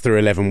Packers through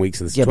 11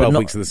 weeks of the 12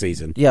 weeks of the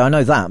season. Yeah, I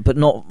know that, but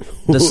not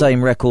the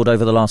same record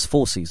over the last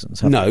 4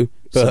 seasons. No.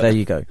 So there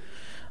you go.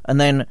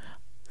 And then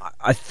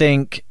I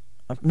think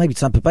maybe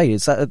Tampa Bay,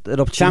 is that an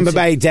opportunity? Tampa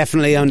Bay,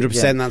 definitely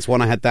 100%. Yeah. That's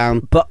one I had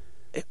down. But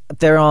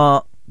there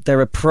are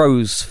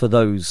pros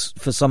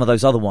for some of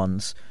those other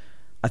ones.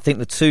 I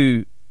think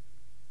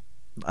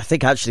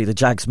actually the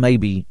Jags may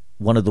be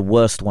one of the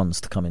worst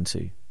ones to come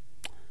into.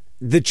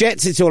 The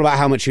Jets, it's all about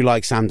how much you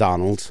like Sam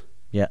Darnold.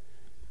 Yeah.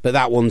 But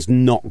that one's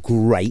not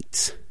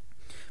great.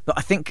 But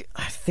I think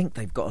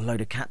they've got a load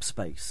of cap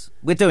space.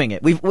 We're doing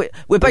it.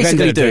 We're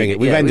basically doing it.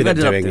 We've ended up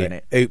doing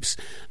it. Oops.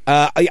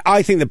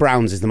 I think the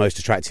Browns is the most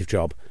attractive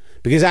job.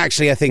 Because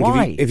actually I think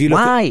if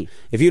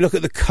you look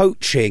at the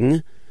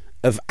coaching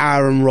of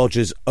Aaron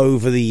Rodgers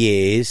over the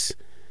years,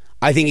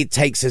 I think it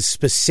takes a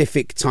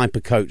specific type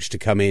of coach to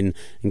come in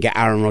and get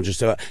Aaron Rodgers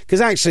to...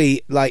 Because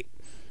actually,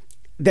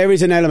 there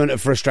is an element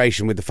of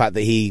frustration with the fact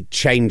that he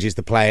changes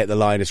the play at the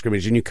line of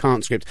scrimmage and you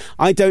can't script.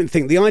 I don't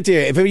think the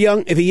idea, if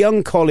a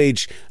young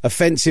college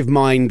offensive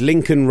mind,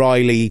 Lincoln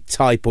Riley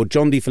type or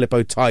John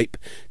DeFilippo type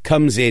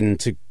comes in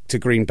to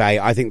Green Bay,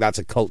 I think that's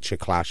a culture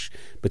clash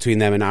between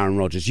them and Aaron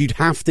Rodgers. You'd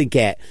have to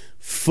get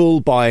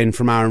full buy-in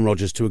from Aaron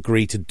Rodgers to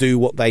agree to do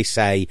what they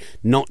say,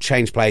 not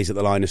change plays at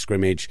the line of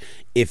scrimmage.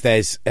 If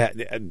there's...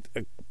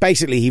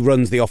 basically, he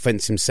runs the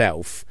offense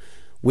himself,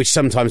 which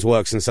sometimes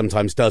works and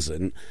sometimes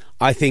doesn't.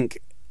 I think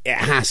it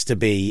has to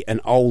be an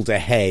older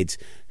head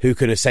who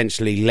can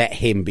essentially let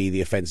him be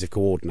the offensive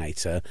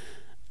coordinator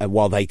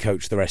while they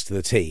coach the rest of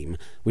the team,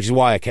 which is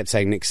why I kept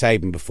saying Nick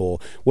Saban before.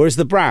 Whereas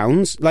the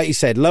Browns, like you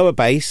said, lower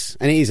base,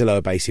 and it is a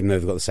lower base even though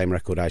they've got the same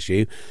record as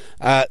you.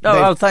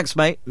 Thanks,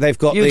 mate. They've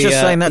got you were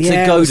just saying that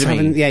to goad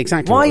me. Yeah,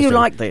 exactly. Why are you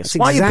like this?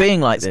 Why are you being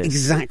like this? That's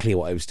exactly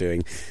what I was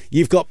doing.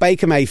 You've got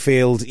Baker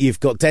Mayfield, you've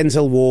got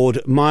Denzel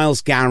Ward,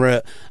 Myles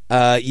Garrett,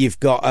 you've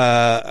got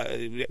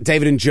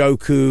David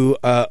Njoku,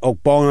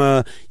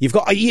 Ogbonna.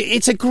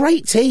 It's a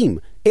great team.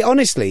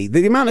 Honestly,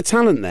 the amount of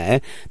talent there,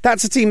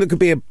 that's a team that could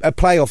be a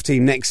playoff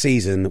team next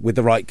season with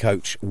the right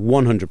coach,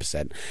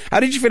 100%. How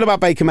did you feel about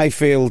Baker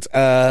Mayfield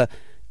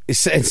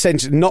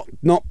essentially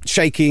not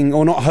shaking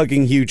or not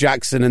hugging Hugh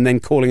Jackson and then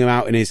calling him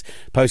out in his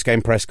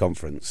post-game press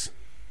conference?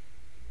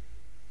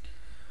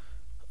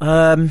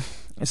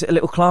 Is it a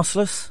little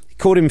classless? He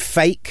called him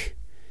fake.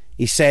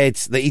 He said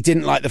that he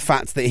didn't like the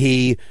fact that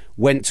he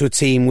went to a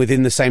team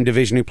within the same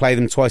division who play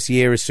them twice a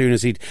year as soon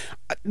as he'd...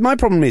 My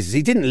problem is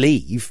he didn't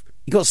leave.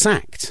 He got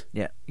sacked.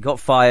 Yeah, he got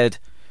fired.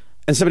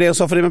 And somebody else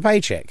offered him a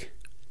paycheck.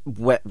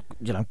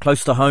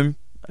 Close to home.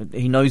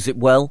 He knows it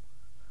well.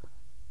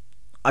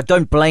 I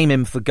don't blame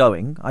him for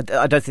going. I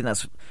don't think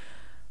that's...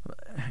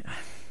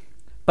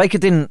 Baker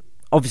didn't...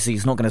 Obviously,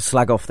 he's not going to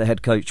slag off the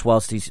head coach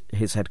whilst he's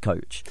his head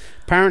coach.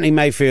 Apparently,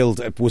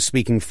 Mayfield was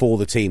speaking for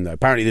the team, though.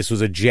 Apparently, this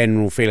was a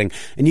general feeling.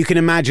 And you can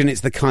imagine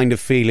it's the kind of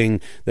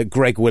feeling that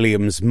Gregg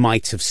Williams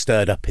might have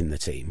stirred up in the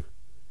team.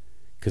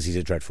 Because he's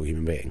a dreadful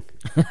human being.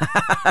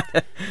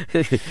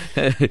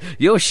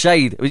 Your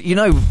shade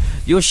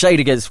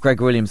against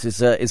Gregg Williams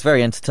is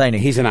very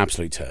entertaining. He's an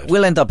absolute turd.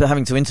 We'll end up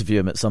having to interview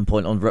him at some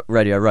point on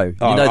Radio Row.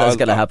 That's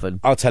going to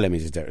happen. I'll tell him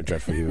he's a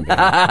dreadful human being.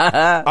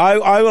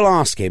 I will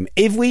ask him,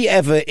 if we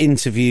ever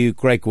interview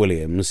Gregg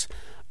Williams,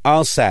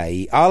 I'll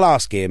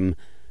ask him,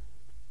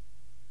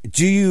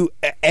 do you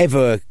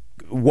ever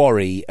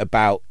worry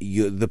about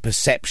the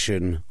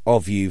perception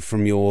of you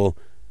from your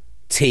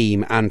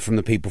team and from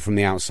the people from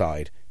the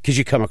outside, because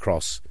you come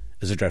across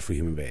as a dreadful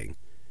human being?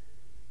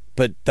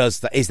 But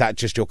is that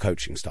just your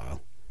coaching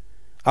style?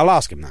 I'll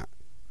ask him that.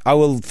 I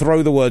will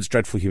throw the words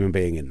dreadful human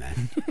being in there.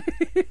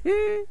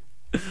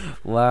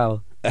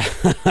 Wow. I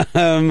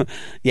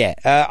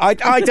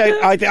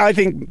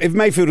think if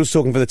Mayfield was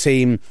talking for the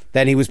team,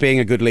 then he was being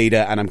a good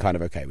leader, and I'm kind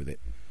of okay with it.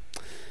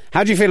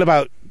 How do you feel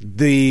about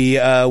the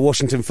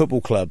Washington Football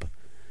Club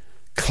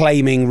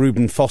claiming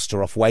Reuben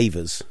Foster off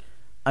waivers?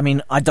 I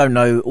mean, I don't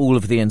know all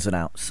of the ins and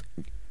outs.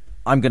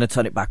 I'm going to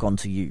turn it back on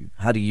to you.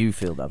 How do you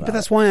feel about that? But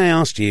that's why I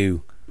asked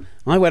you.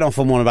 I went off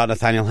on one about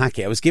Nathaniel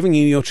Hackett. I was giving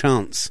you your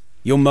chance,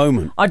 your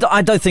moment.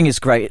 I don't think it's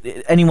great.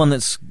 Anyone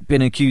that's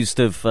been accused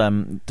of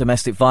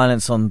domestic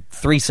violence on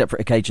 3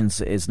 separate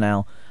occasions, it is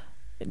now,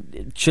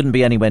 it shouldn't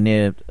be anywhere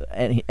near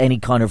any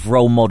kind of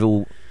role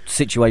model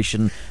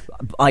situation,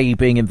 i.e.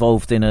 being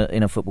involved in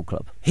a football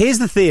club. Here's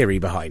the theory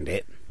behind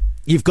it.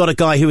 You've got a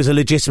guy who is a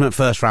legitimate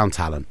first-round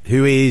talent,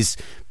 who has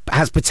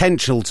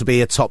potential to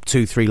be a top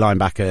 2-3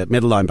 linebacker,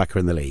 middle linebacker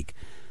in the league.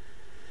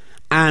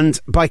 And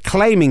by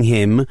claiming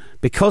him,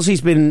 because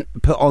he's been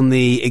put on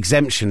the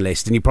exemption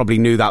list, and you probably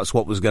knew that's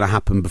what was going to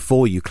happen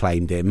before you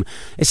claimed him,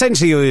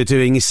 essentially all you're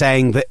doing is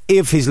saying that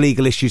if his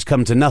legal issues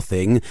come to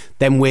nothing,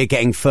 then we're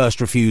getting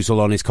first refusal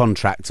on his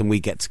contract and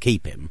we get to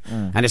keep him.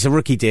 And it's a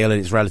rookie deal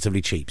and it's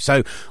relatively cheap.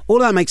 So all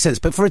that makes sense.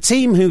 But for a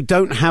team who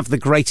don't have the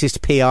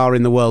greatest PR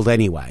in the world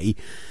anyway,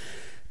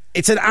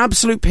 it's an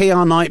absolute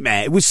PR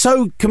nightmare. It was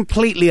so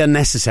completely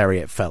unnecessary,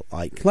 it felt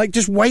like. Like,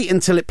 just wait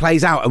until it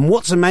plays out. And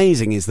what's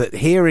amazing is that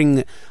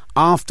hearing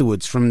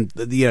afterwards from,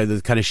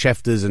 the kind of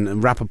Schefters and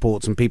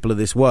Rappaports and people of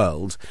this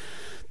world,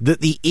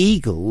 that the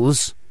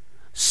Eagles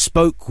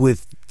spoke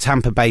with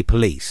Tampa Bay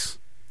police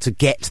to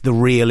get the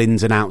real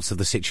ins and outs of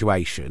the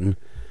situation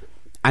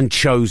and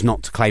chose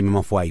not to claim him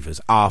off waivers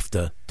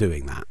after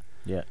doing that.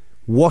 Yeah.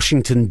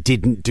 Washington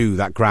didn't do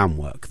that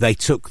groundwork. They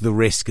took the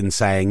risk and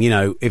saying,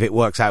 if it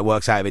works out, it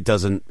works out. If it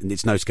doesn't,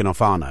 it's no skin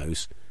off our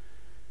nose.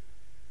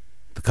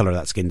 The colour of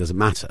that skin doesn't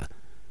matter.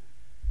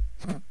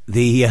 I'm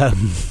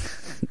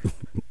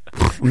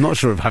not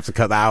sure if I have to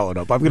cut that out or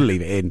not, but I'm going to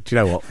leave it in. Do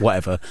you know what?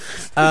 Whatever.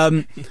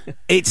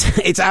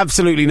 It's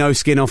absolutely no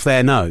skin off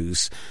their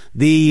nose.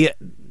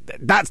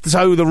 That's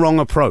so the wrong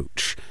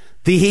approach.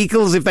 The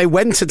Eagles, if they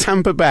went to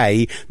Tampa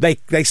Bay,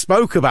 they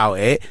spoke about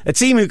it, a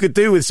team who could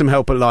do with some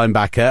help at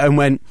linebacker, and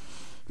went,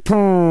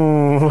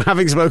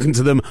 having spoken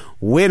to them,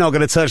 we're not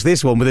going to touch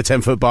this one with a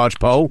 10-foot barge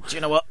pole. Do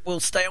you know what? We'll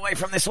stay away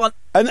from this one.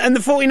 And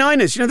the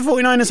 49ers, the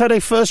 49ers had a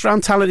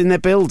first-round talent in their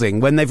building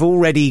when they've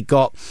already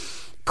got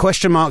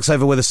question marks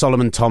over whether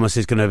Solomon Thomas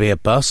is going to be a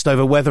bust,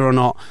 over whether or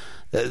not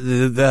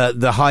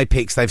the high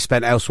picks they've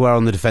spent elsewhere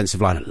on the defensive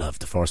line, I love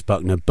DeForest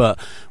Buckner, but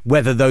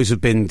whether those have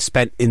been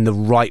spent in the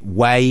right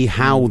way,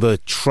 how the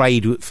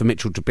trade for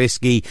Mitchell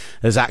Trubisky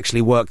has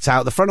actually worked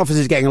out. The front office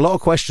is getting a lot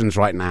of questions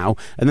right now,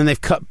 and then they've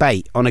cut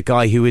bait on a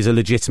guy who is a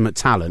legitimate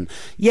talent.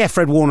 Yeah,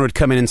 Fred Warner had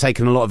come in and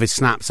taken a lot of his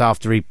snaps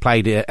after he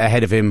played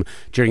ahead of him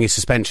during his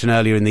suspension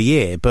earlier in the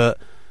year, but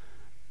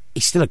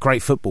he's still a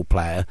great football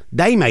player.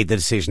 They made the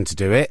decision to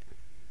do it.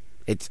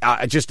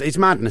 It's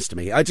madness to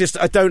me. I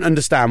don't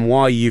understand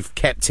why you've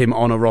kept him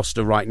on a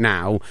roster right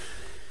now.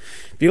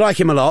 If you like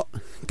him a lot,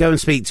 go and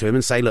speak to him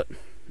and say, look,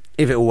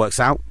 if it all works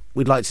out,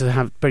 we'd like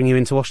to bring you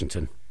into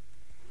Washington.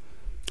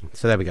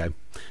 So there we go.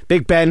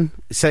 Big Ben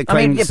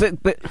claims...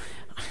 but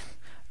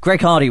Greg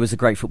Hardy was a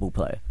great football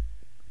player,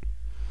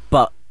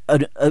 but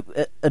an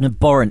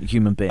abhorrent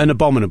human being, an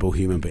abominable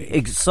human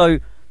being. So,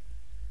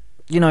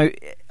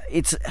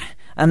 it's.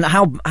 And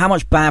how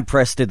much bad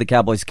press did the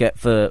Cowboys get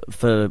for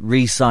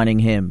re-signing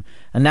him?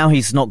 And now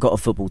he's not got a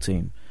football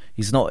team.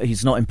 He's not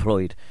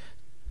employed.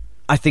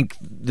 I think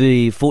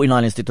the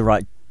 49ers did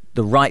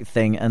the right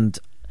thing, and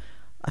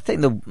I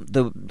think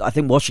I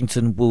think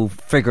Washington will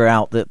figure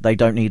out that they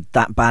don't need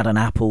that bad an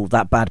apple,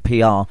 that bad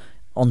PR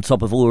on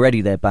top of already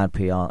their bad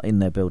PR in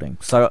their building.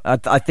 So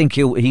I think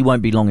he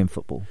won't be long in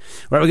football.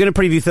 Right, we're going to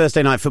preview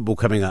Thursday Night Football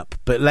coming up,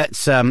 but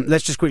let's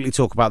just quickly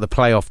talk about the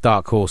playoff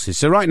dark horses.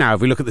 So right now,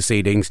 if we look at the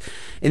seedings,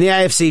 in the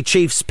AFC,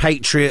 Chiefs,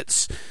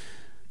 Patriots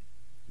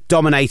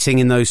dominating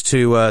in those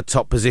two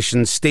top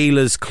positions.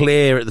 Steelers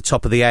clear at the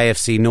top of the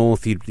AFC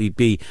North. You'd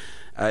be...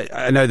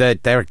 I know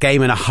they're a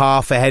game and a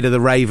half ahead of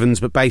the Ravens,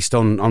 but based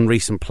on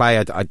recent play,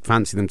 I'd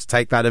fancy them to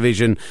take that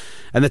division.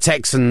 And the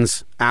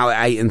Texans out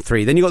at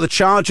 8-3. Then you've got the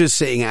Chargers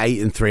sitting at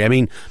 8-3. I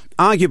mean,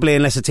 arguably,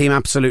 unless a team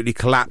absolutely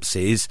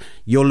collapses,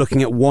 you're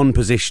looking at one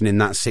position in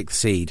that 6th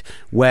seed,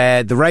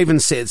 where the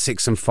Ravens sit at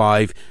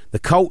 6-5, the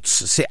Colts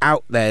sit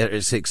out there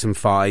at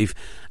 6-5.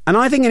 And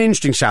I think an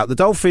interesting shout, the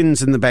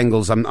Dolphins and the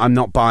Bengals, I'm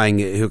not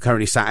buying it, who are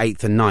currently sat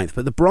 8th and 9th,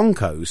 but the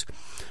Broncos,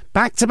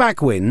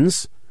 back-to-back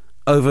wins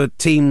over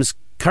teams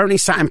currently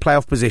sat in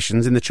playoff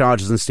positions in the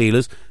Chargers and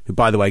Steelers, who,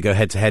 by the way, go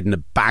head-to-head in a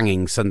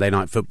banging Sunday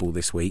Night Football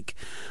this week.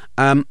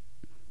 They're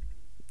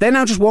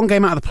now just one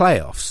game out of the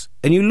playoffs.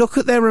 And you look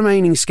at their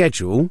remaining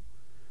schedule,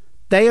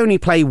 they only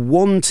play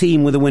one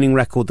team with a winning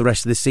record the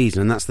rest of this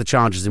season, and that's the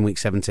Chargers in Week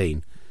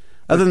 17.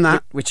 Other than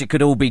that... Which it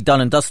could all be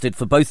done and dusted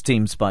for both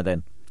teams by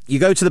then. You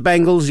go to the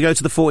Bengals, you go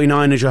to the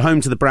 49ers, you're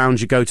home to the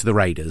Browns, you go to the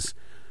Raiders.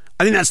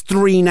 I think that's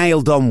 3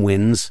 nailed-on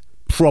wins,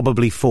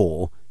 probably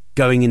 4,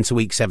 going into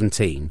Week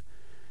 17.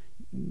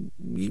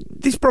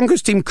 This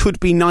Broncos team could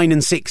be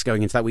 9-6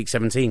 going into that Week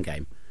 17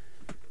 game.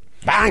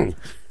 Bang!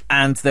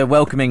 And they're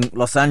welcoming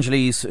Los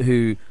Angeles,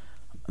 who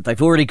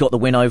they've already got the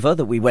win over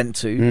that we went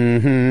to.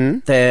 Mm-hmm.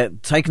 They're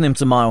taking them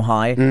to Mile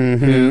High,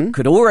 mm-hmm. who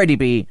could already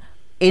be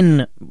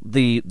in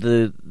the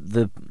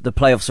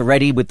playoffs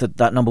already with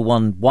that number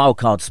 1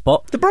 wildcard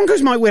spot. The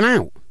Broncos might win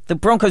out. The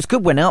Broncos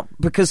could win out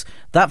because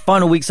that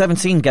final Week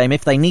 17 game,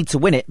 if they need to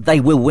win it, they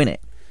will win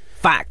it.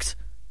 Fact.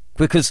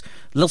 because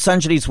Los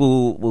Angeles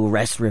will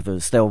rest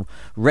Rivers, they'll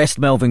rest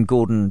Melvin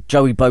Gordon,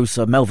 Joey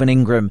Bosa, Melvin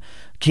Ingram,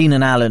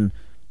 Keenan Allen.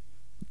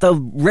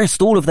 They'll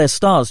rest all of their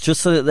stars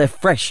just so that they're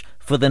fresh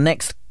for the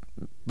next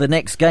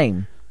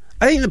game.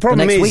 I think the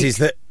problem is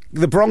that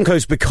the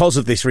Broncos, because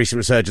of this recent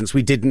resurgence,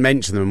 we didn't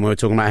mention them when we were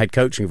talking about head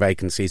coaching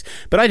vacancies,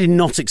 but I did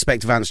not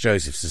expect Vance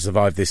Joseph to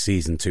survive this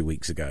season 2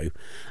 weeks ago.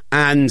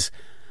 And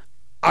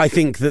I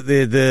think that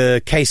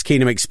the Case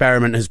Keenum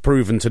experiment has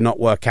proven to not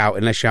work out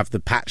unless you have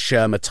the Pat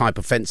Shurmur type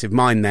offensive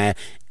mind there.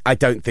 I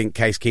don't think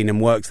Case Keenum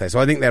works there. So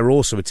I think they're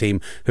also a team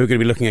who are going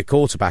to be looking at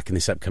quarterback in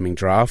this upcoming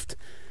draft.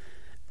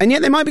 And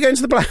yet they might be going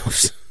to the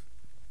playoffs.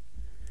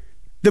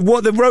 The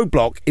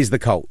roadblock is the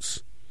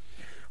Colts.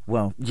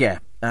 Well, yeah.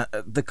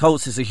 The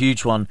Colts is a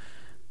huge one.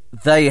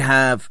 They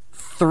have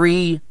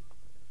 3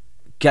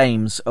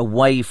 games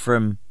away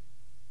from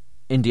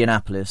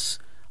Indianapolis,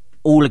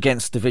 all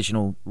against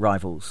divisional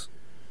rivals.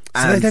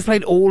 So they've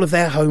played all of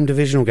their home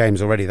divisional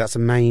games already. That's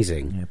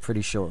amazing. Yeah,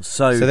 pretty sure.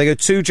 So they go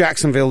to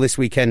Jacksonville this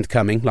weekend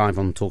coming, live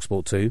on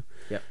TalkSport 2.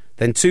 Yep.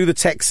 Then to the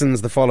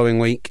Texans the following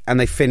week, and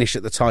they finish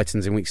at the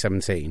Titans in week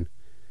 17.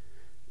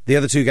 The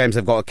other 2 games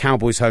they've got are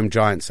Cowboys home,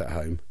 Giants at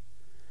home.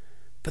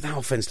 But that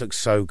offense looks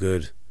so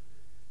good.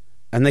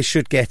 And they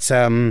should get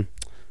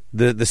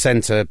the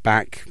centre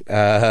back.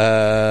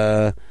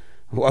 I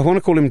want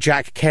to call him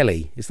Jack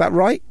Kelly. Is that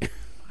right?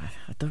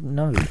 I don't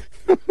know.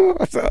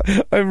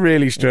 I'm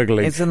really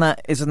struggling. Isn't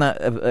that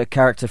a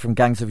character from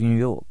Gangs of New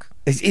York?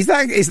 Is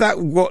that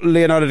what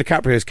Leonardo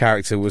DiCaprio's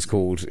character was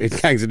called in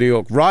Gangs of New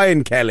York?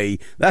 Ryan Kelly.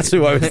 That's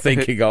who I was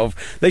thinking of.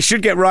 They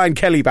should get Ryan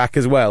Kelly back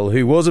as well,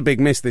 who was a big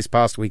miss this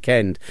past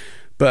weekend.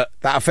 But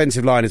that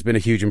offensive line has been a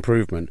huge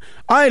improvement.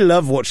 I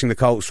love watching the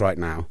Colts right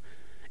now.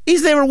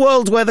 Is there a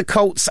world where the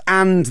Colts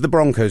and the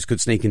Broncos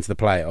could sneak into the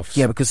playoffs?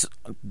 Yeah, because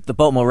the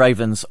Baltimore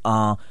Ravens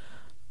are...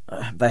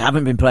 they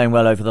haven't been playing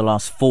well over the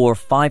last 4 or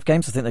 5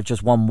 games. I think they've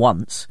just won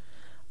once.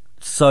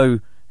 So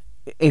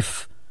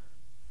if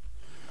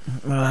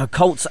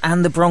Colts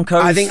and the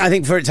Broncos... I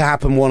think for it to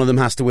happen, one of them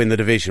has to win the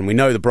division. We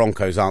know the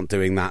Broncos aren't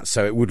doing that,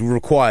 so it would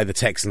require the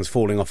Texans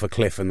falling off a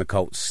cliff and the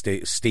Colts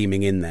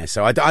steaming in there.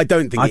 So I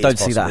don't think I don't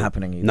see that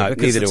happening either. No,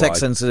 because neither the do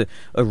Texans are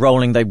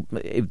rolling.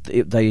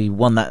 They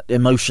won that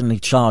emotionally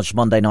charged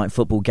Monday Night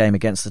Football game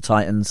against the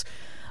Titans.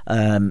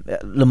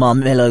 Lamar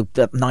Miller,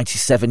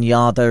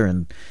 97-yarder,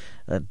 and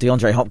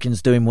DeAndre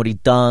Hopkins doing what he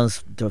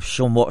does.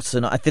 Sean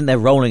Watson. I think they're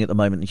rolling at the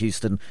moment in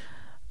Houston.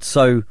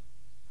 So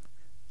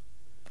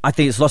I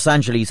think it's Los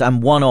Angeles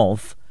and one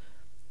of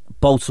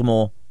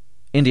Baltimore,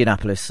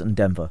 Indianapolis, and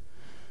Denver.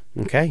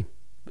 Okay.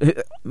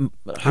 Who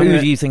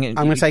do you think? I'm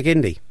going to take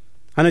Indy.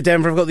 I know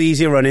Denver have got the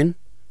easier run in,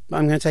 but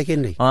I'm going to take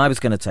Indy. I was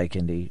going to take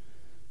Indy.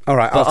 All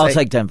right, I'll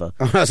take Denver.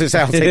 I was going to say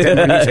I'll take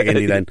Denver and you take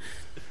Indy then.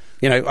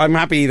 You know, I'm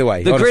happy either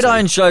way. The honestly.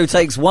 Gridiron Show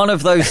takes one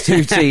of those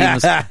 2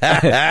 teams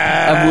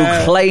and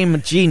will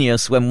claim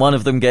genius when one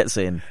of them gets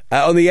in.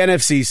 On the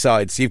NFC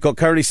side, so you've got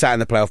currently sat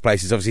in the playoff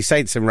places, obviously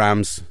Saints and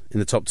Rams in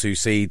the top 2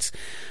 seeds.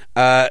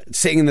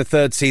 Sitting in the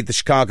 3rd seed, the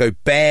Chicago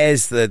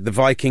Bears. The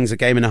Vikings, a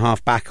game and a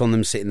half back on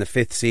them, sit in the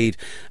 5th seed.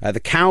 The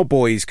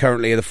Cowboys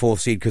currently are the 4th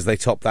seed because they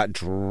topped that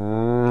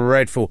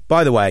dreadful...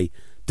 By the way,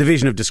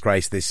 division of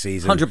disgrace this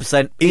season.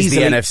 100%. Is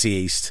Easily. the NFC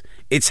East.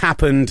 It's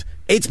happened.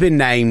 It's been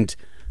named...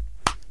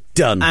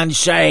 Done. And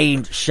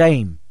shame.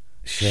 The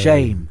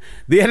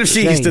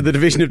NFC East are the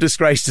division of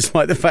disgrace,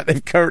 despite the fact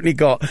they've currently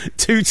got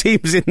 2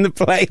 teams in the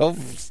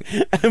playoffs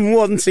and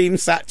 1 team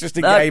sat just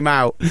a game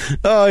out.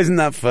 Oh, isn't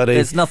that funny?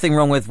 There's nothing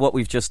wrong with what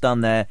we've just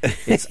done there.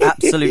 It's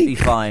absolutely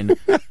fine.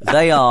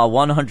 They are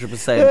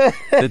 100%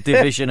 the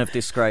division of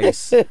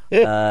disgrace.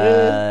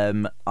 I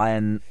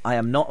am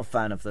not a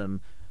fan of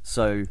them.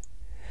 So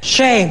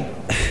shame.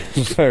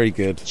 Very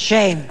good.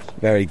 Shame.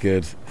 Very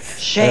good.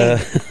 Shame.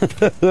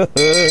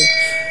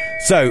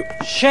 So,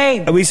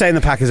 shame. Are we saying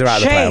the Packers are out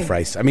of the Shame. playoff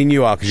race? I mean,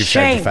 you are because you've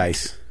shaved your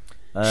face.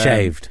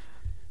 Shaved.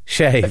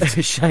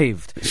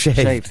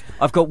 Shaved.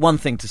 I've got one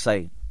thing to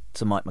say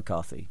to Mike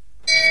McCarthy.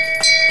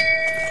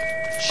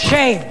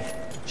 Shame.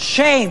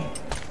 Shame.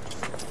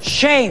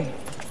 Shame.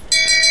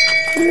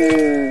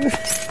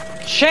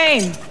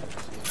 Shame.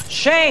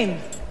 Shame.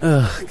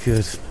 Oh,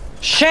 good.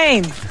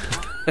 Shame.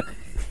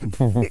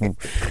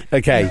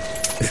 Okay.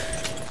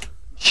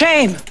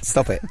 Shame.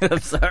 Stop it. I'm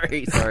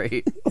sorry.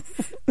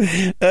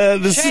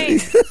 The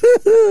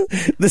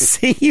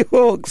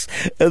Seahawks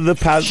and the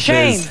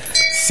Panthers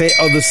sit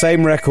on the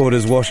same record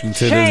as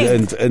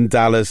Washington and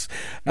Dallas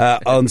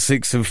on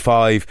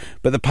 6-5.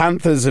 But the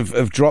Panthers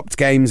have dropped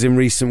games in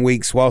recent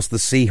weeks, whilst the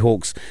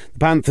Seahawks, the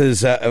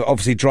Panthers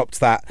obviously dropped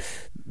that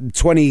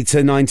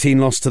 20-19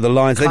 loss to the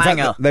Lions. In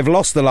fact, they've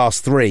lost the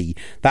last 3.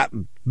 That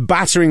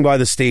battering by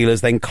the Steelers,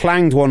 then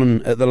clanged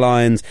one at the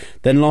Lions,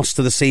 then lost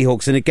to the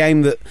Seahawks in a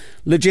game that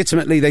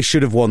legitimately they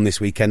should have won this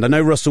weekend. I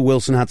know Russell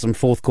Wilson had some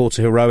 4th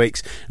quarter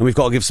heroics, and we've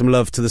got to give some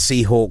love to the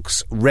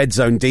Seahawks red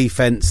zone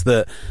defence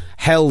that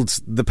held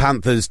the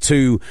Panthers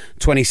to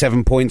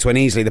 27 points when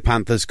easily the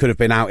Panthers could have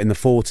been out in the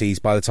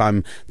 40s by the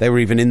time they were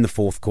even in the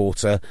 4th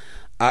quarter.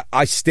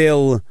 I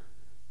still...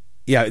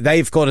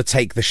 they've got to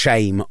take the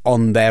shame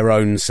on their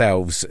own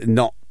selves,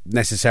 not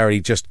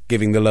necessarily just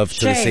giving the love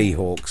to the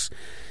Seahawks.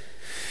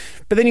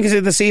 But then you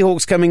consider the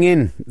Seahawks coming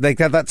in. They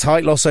had that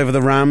tight loss over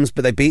the Rams,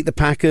 but they beat the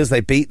Packers,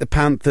 they beat the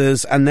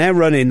Panthers, and they're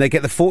running. They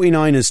get the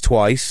 49ers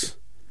twice.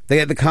 They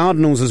get the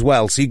Cardinals as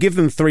well. So you give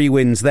them 3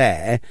 wins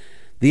there.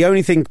 The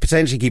only thing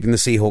potentially keeping the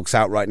Seahawks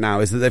out right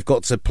now is that they've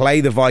got to play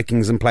the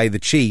Vikings and play the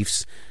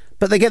Chiefs,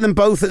 but they get them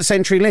both at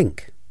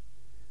CenturyLink.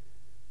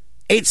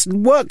 It's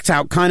worked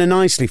out kind of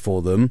nicely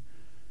for them.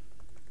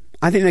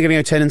 I think they're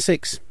going to go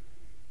 10-6.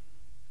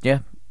 Yeah,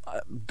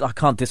 I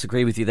can't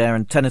disagree with you there.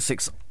 And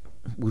 10-6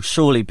 will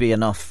surely be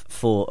enough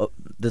for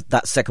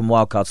that second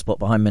wildcard spot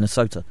behind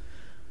Minnesota.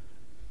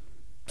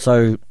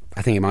 So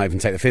I think it might even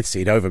take the 5th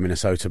seed over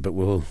Minnesota, but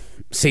we'll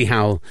see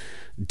how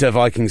the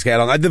Vikings get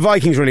along. The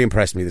Vikings really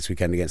impressed me this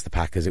weekend against the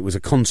Packers. It was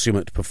a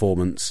consummate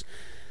performance.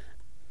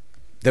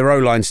 Their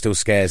O-line still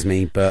scares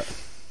me, but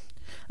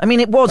I mean,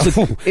 it was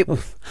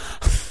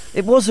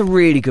it was a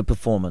really good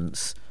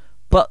performance,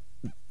 but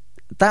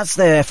that's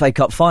their FA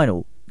Cup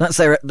final. That's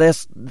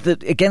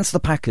against the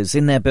Packers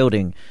in their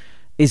building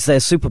is their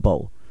Super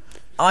Bowl.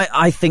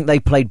 I think they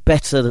played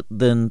better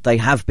than they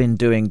have been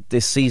doing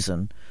this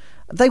season.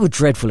 They were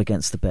dreadful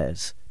against the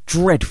Bears.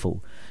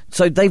 Dreadful.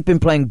 So they've been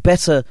playing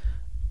better.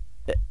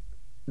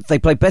 They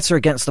play better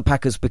against the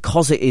Packers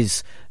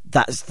because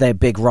that's their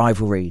big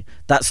rivalry.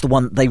 That's the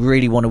one they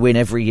really want to win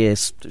every year,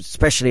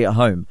 especially at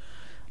home.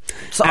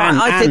 So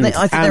I think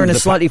they're in a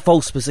slightly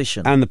false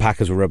position. And the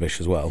Packers were rubbish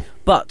as well.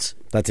 But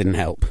that didn't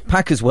help.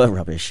 Packers were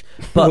rubbish.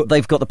 But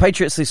they've got the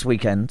Patriots this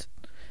weekend.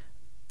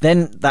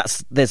 Then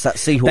there's that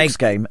Seahawks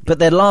game. But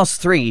their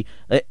last 3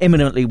 are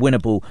imminently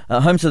winnable.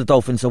 At home to the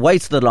Dolphins, away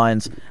to the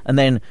Lions, and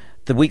then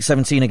the Week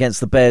 17 against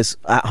the Bears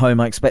at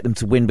home. I expect them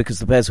to win because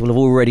the Bears will have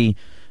already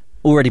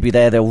be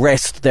there. They'll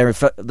rest their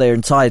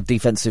entire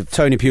defensive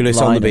Tony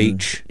Pulis on the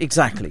beach.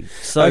 Exactly.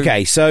 So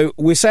okay, so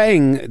we're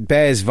saying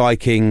Bears,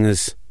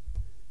 Vikings,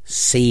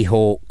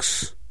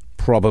 Seahawks,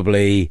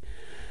 probably.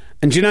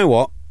 And do you know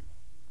what?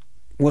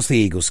 What's the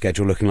Eagles'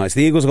 schedule looking like? So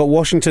the Eagles have got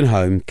Washington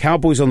home,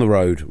 Cowboys on the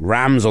road,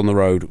 Rams on the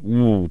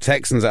road,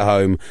 Texans at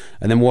home,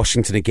 and then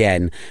Washington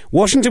again.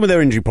 Washington with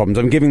their injury problems,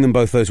 I'm giving them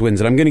both those wins,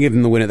 and I'm going to give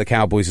them the win at the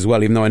Cowboys as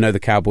well, even though I know the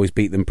Cowboys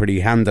beat them pretty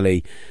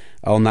handily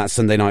on that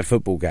Sunday night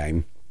football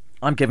game.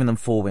 I'm giving them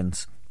 4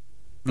 wins.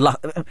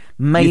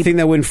 Maybe. You think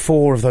they'll win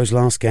 4 of those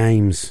last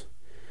games?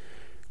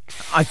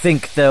 I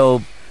think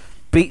they'll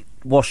beat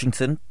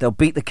Washington, they'll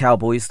beat the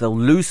Cowboys, they'll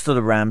lose to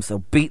the Rams,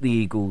 they'll beat the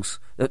Eagles,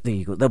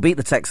 they'll beat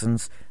the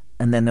Texans,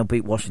 and then they'll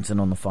beat Washington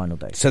on the final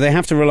day. So they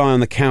have to rely on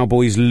the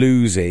Cowboys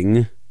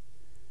losing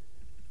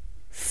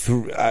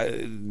 3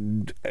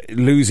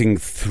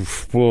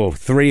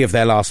 of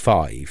their last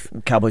 5.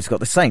 The Cowboys got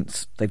the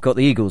Saints, they've got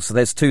the Eagles, so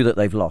there's 2 that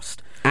they've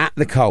lost. At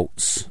the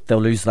Colts. They'll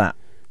lose that.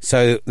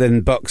 So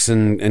then Bucks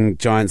and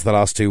Giants the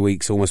last 2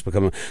 weeks almost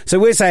become... So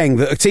we're saying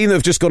that a team that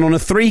have just gone on a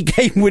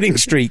 3-game winning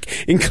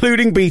streak,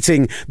 including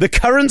beating the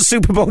current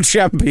Super Bowl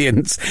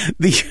champions,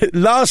 the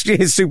last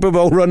year's Super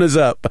Bowl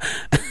runners-up,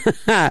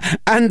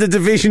 and a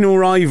divisional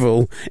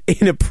rival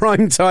in a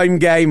primetime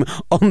game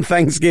on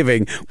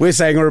Thanksgiving, we're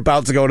saying are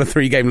about to go on a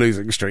 3-game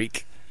losing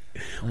streak.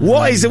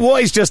 What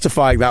is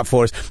justifying that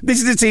for us?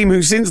 This is a team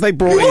who, since they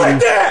brought in...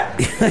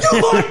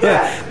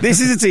 This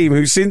is a team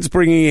who, since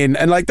bringing in...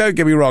 And, don't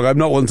get me wrong, I'm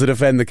not one to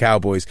defend the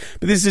Cowboys,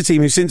 but this is a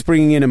team who, since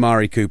bringing in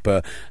Amari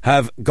Cooper,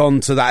 have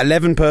gone to that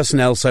 11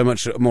 personnel so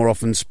much more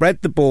often,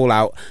 spread the ball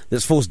out,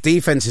 that's forced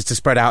defences to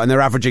spread out, and they're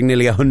averaging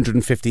nearly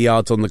 150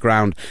 yards on the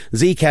ground.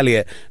 Zeke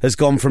Elliott has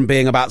gone from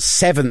being about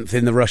 7th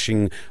in the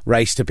rushing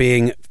race to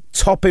being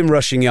top in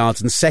rushing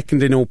yards and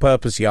 2nd in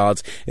all-purpose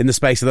yards in the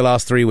space of the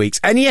last 3 weeks.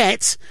 And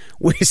yet,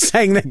 we're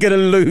saying they're going to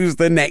lose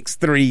the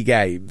next 3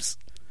 games.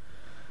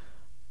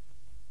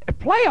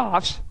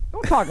 Playoffs?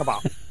 Don't talk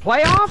about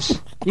playoffs.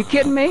 You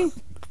kidding me?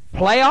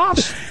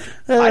 Playoffs?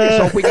 I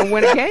just hope we can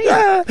win a game.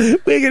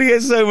 We're going to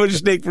get so much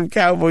stick from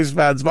Cowboys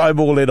fans, but I'm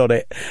all in on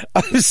it.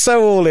 I'm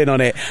so all in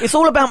on it. It's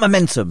all about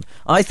momentum.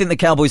 I think the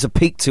Cowboys have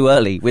peaked too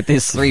early with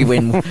this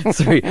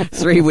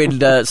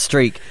 3-win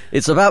streak.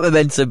 It's about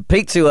momentum.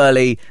 Peaked too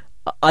early.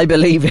 I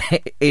believe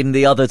in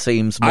the other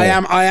teams more.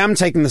 I am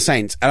taking the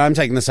Saints, and I'm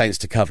taking the Saints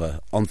to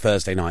cover on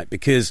Thursday night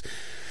because...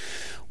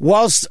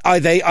 Whilst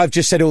I've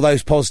just said all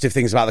those positive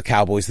things about the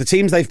Cowboys, the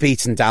teams they've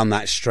beaten down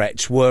that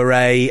stretch were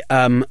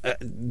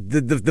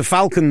the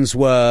Falcons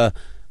were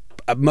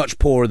much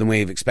poorer than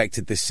we've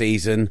expected this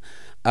season.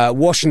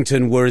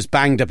 Washington were as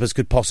banged up as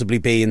could possibly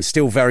be and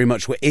still very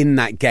much were in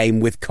that game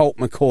with Colt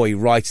McCoy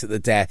right at the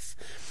death.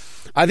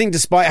 I think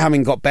despite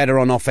having got better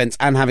on offense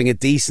and having a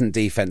decent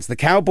defense, the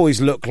Cowboys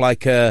look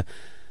like that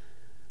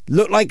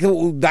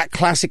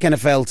classic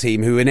NFL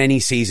team who in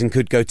any season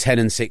could go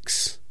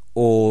 10-6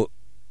 or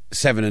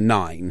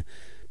 7-9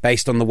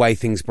 based on the way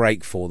things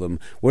break for them,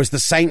 whereas the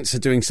Saints are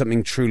doing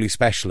something truly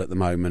special at the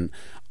moment.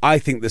 I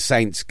think the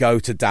Saints go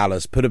to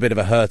Dallas, put a bit of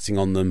a hurting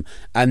on them,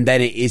 and then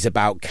it is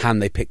about can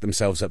they pick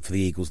themselves up for the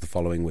Eagles the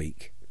following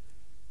week.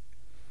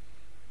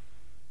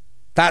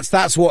 That's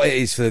what it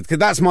is.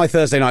 That's my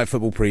Thursday night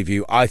football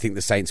preview. I think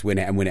the Saints win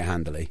it and win it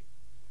handily.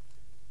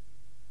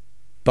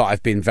 but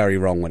I've been very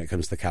wrong when it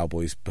comes to the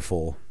Cowboys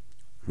before.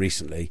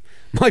 Recently,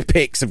 my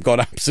picks have gone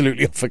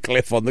absolutely off a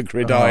cliff on the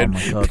Gridiron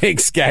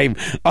Picks game.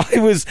 I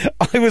was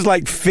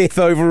like 5th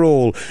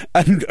overall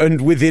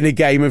and within a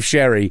game of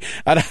Sherry,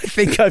 and I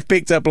think I've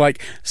picked up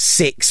like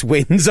 6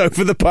 wins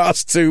over the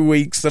past 2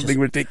 weeks, something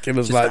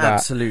ridiculous like that.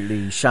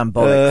 Absolutely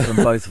shambolic from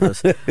both of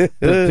us.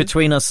 But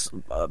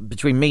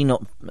between me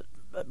not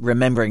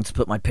remembering to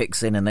put my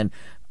picks in and then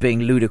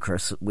being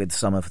ludicrous with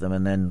some of them,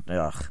 and then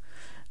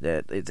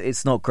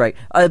it's not great.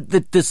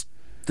 The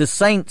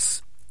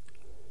Saints.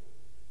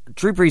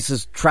 Drew Brees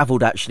has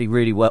travelled actually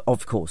really well.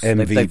 Of course,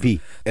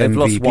 MVP. They've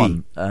lost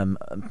one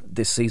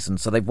this season,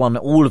 so they've won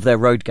all of their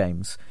road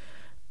games.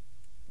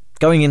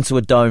 Going into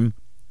a dome,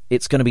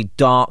 it's going to be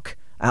dark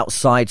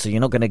outside, so you're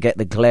not going to get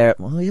the glare.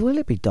 Well, will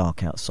it be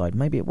dark outside?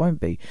 Maybe it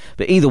won't be.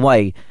 But either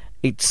way,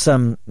 it's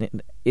a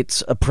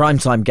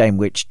primetime game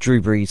which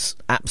Drew Brees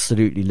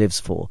absolutely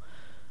lives for.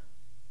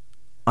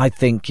 I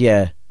think,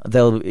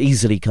 they'll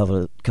easily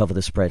cover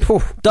the spread.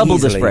 Double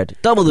easily. The spread.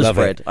 Double the Love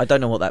spread. it. I don't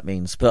know what that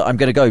means, but I'm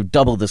going to go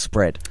double the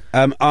spread.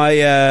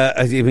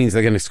 It means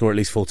they're going to score at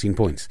least 14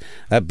 points.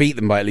 Beat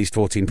them by at least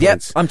 14 points.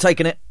 Yep, I'm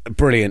taking it.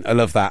 Brilliant. I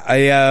love that.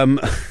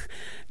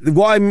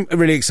 What I'm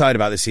really excited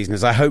about this season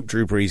is I hope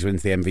Drew Brees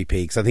wins the MVP,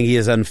 because I think he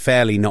is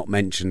unfairly not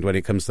mentioned when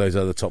it comes to those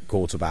other top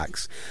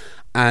quarterbacks.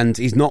 And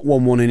he's not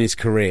won one in his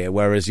career,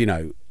 whereas,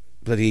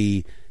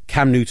 bloody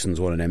Cam Newton's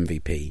won an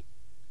MVP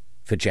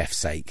for Jeff's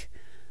sake.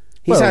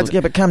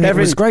 But Cam Newton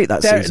was great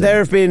that season. There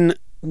have been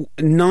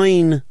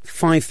 9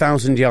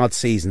 5,000-yard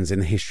seasons in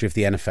the history of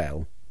the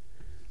NFL,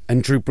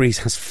 and Drew Brees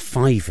has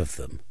 5 of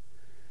them.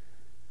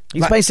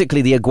 He's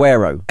basically the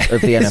Aguero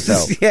of the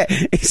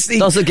NFL. He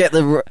doesn't get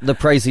the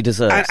praise he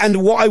deserves.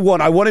 And what I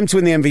want him to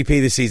win the MVP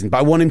this season, but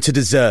I want him to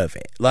deserve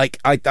it. Like,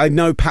 I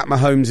know Pat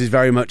Mahomes is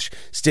very much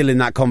still in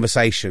that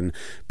conversation,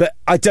 but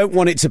I don't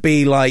want it to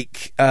be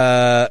like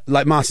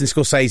Martin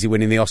Scorsese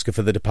winning the Oscar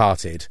for The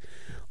Departed,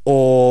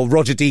 or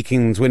Roger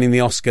Deakins winning the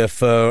Oscar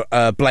for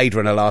Blade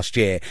Runner last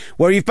year,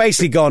 where you've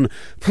basically gone,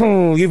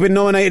 you've been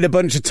nominated a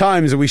bunch of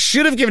times and we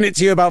should have given it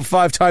to you about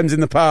 5 times in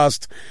the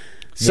past,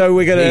 so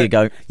we're gonna... Here you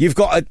go. You've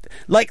got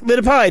The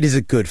Departed is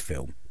a good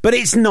film, but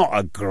it's not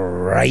a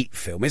great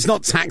film. It's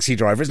not Taxi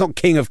Driver, it's not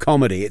King of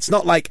Comedy, it's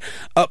not like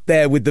up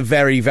there with the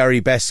very, very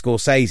best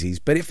Scorsese's,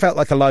 but it felt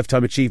like a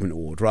Lifetime Achievement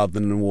Award rather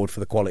than an award for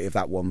the quality of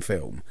that one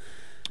film.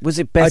 Was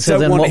it better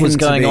than what was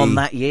going on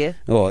that year?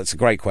 Oh, it's a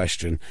great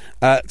question.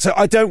 So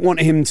I don't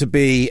want him to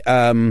be...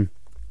 we're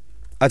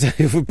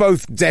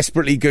both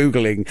desperately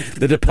Googling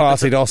the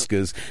Departed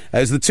Oscars. It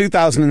was the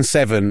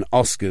 2007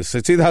 Oscars.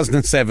 So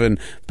 2007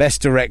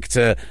 Best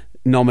Director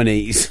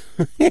nominees.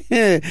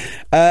 Isn't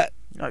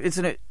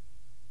it?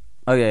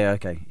 Oh, yeah,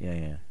 okay.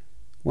 Yeah.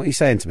 What are you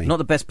saying to me? Not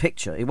the Best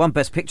Picture. It won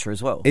Best Picture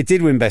as well. It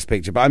did win Best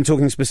Picture, but I'm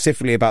talking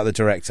specifically about the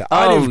director.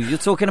 You're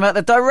talking about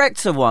the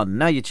director one.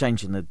 Now you're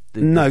changing the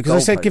No, because I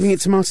said goalposts. giving it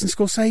to Martin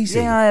Scorsese.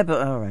 Yeah,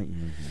 but all right.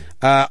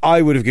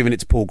 I would have given it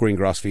to Paul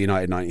Greengrass for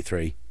United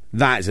 93.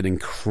 That is an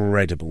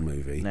incredible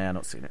movie. Nah, I've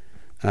not seen it.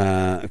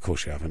 Of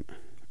course you haven't.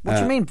 What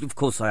do you mean, of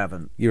course I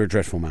haven't? You're a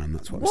dreadful man,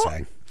 that's what I'm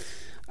saying.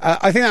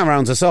 I think that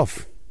rounds us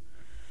off.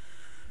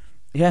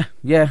 Yeah,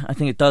 I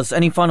think it does.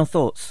 Any final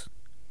thoughts?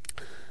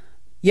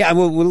 Yeah,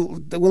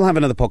 we'll have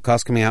another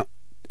podcast coming out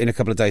in a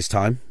couple of days'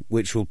 time,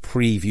 which will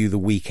preview the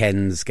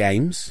weekend's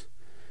games.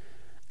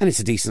 And it's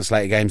a decent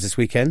slate of games this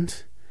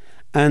weekend.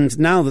 And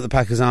now that the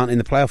Packers aren't in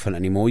the playoff hunt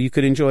anymore, you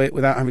could enjoy it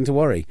without having to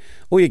worry.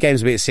 All your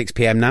games will be at 6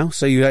 p.m. now,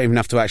 so you don't even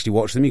have to actually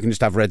watch them. You can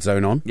just have Red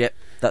Zone on. Yep,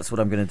 that's what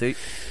I'm going to do.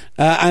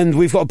 And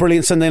we've got a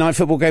brilliant Sunday night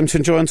football game to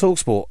enjoy on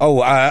TalkSport.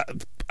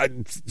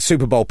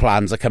 Super Bowl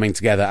plans are coming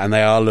together, and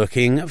they are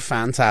looking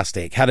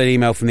fantastic. Had an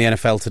email from the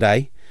NFL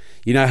today.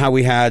 You know how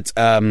we had...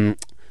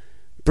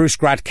 Bruce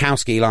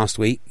Gradkowski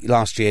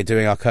last year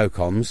doing our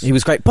co-coms. He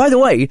was great. By the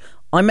way,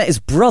 I met his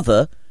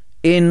brother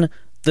in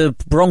the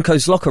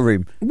Broncos locker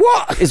room.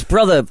 What? His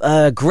brother,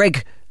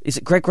 Gregg. Is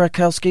it Gregg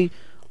Gradkowski? I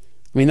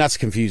mean, that's a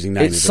confusing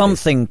name. It's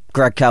something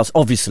Gradkowski,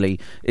 obviously.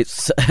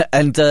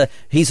 And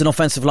he's an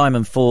offensive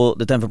lineman for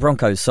the Denver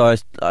Broncos. So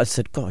I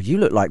said, God, you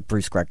look like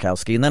Bruce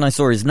Gradkowski. And then I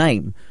saw his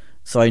name.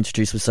 So I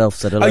introduced myself,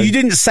 said hello. Oh, you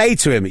didn't say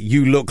to him,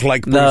 you look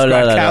like Bruce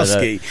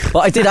Gradkowski. No. But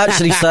I did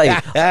actually say,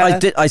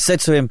 I said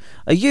to him,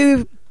 are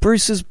you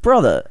Bruce's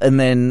brother? And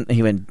then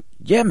he went,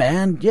 yeah,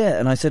 man, yeah.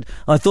 And I said,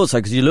 I thought so,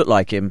 because you look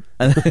like him.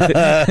 And then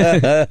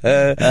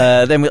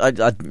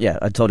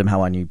I told him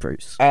how I knew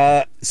Bruce.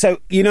 So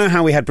you know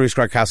how we had Bruce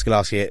Gradkowski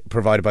last year,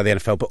 provided by the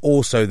NFL, but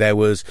also there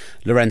was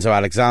Lorenzo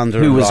Alexander.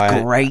 Who was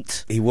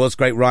great. He was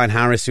great. Ryan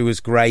Harris, who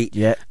was great.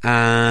 Yeah.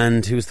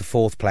 And who was the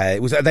fourth player?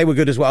 They were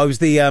good as well. It was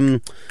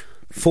the...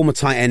 former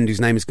tight end whose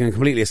name is going to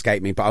completely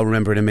escape me, but I'll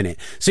remember in a minute.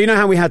 So you know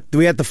how we had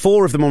the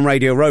 4 of them on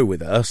Radio Row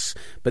with us,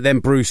 but then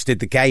Bruce did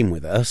the game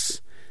with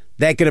us.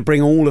 They're going to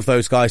bring all of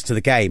those guys to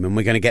the game, and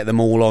we're going to get them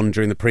all on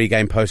during the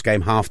pre-game,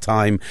 post-game,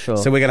 half-time. Sure.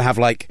 So we're going to have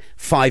like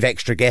 5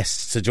 extra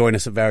guests to join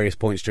us at various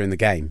points during the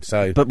game.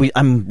 So, but we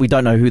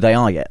don't know who they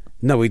are yet.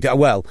 No, we do.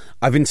 Well,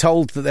 I've been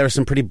told that there are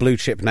some pretty blue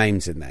chip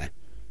names in there.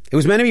 It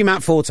was meant to be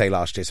Matt Forte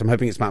last year, so I'm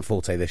hoping it's Matt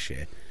Forte this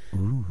year.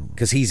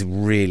 because he's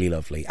really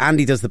lovely, and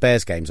he does the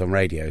Bears games on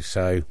radio,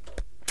 so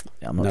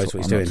knows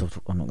what he's doing.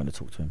 I'm not going to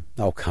talk to him.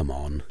 Oh, come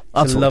on.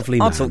 He's a lovely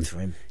man. I'll talk to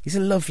him. He's a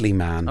lovely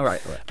man. All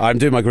right. I'm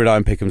doing my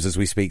gridiron pick'ems as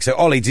we speak. So,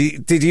 Ollie,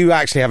 did you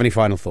actually have any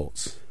final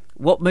thoughts?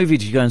 What movie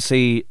did you go and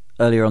see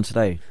earlier on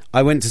today? I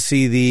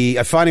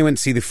finally went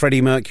to see the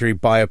Freddie Mercury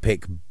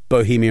biopic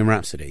Bohemian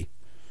Rhapsody.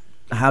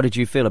 How did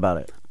you feel about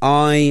it?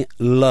 I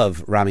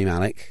love Rami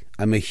Malek.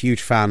 I'm a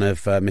huge fan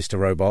of Mr.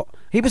 Robot.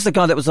 He was the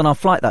guy that was on our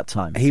flight that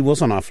time. He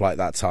was on our flight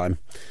that time.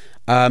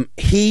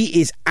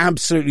 He is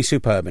absolutely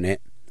superb in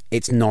it.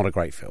 It's not a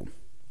great film.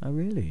 Oh,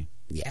 really?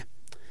 Yeah.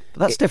 But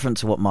that's different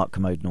to what Mark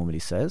Commode normally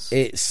says.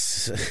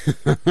 It's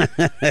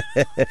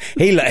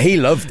he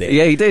loved it.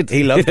 Yeah, he did.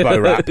 He loved Bo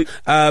Rap.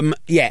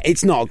 Yeah,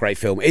 it's not a great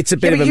film. It's a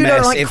bit of a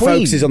mess. Like it Queen.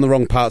 focuses on the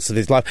wrong parts of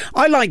his life.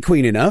 I like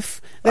Queen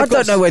enough. I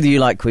don't know whether you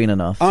like Queen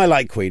enough. I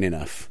like Queen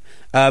enough.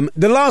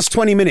 The last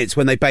 20 minutes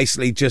when they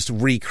basically just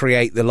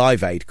recreate the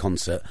Live Aid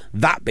concert,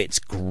 that bit's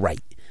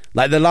great.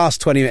 Like the last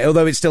 20 minutes,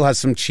 although it still has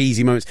some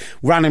cheesy moments,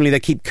 randomly they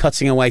keep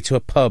cutting away to a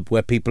pub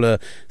where people are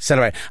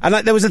celebrating. And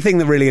there was a thing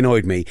that really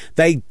annoyed me.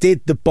 They did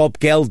the Bob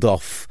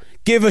Geldof,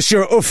 give us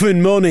your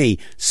uffin money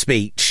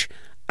speech,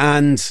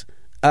 and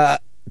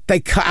they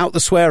cut out the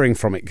swearing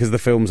from it because the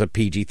film's a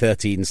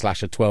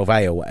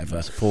PG-13/12A or whatever.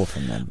 That's poor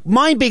from them.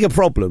 My bigger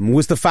problem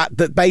was the fact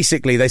that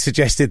basically they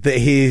suggested that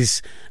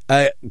his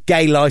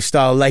gay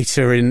lifestyle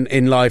later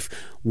in life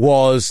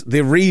was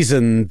the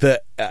reason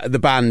that the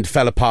band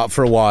fell apart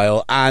for a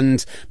while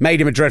and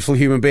made him a dreadful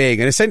human being.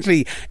 And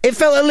essentially, it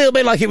felt a little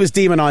bit like it was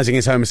demonising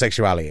his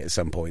homosexuality at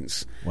some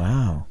points.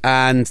 Wow.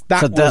 And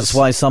that's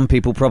why some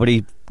people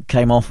probably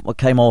came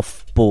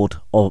off board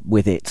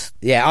with it.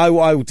 Yeah,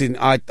 I didn't.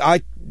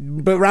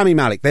 But Rami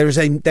Malek, there is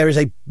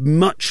a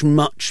much,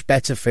 much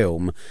better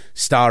film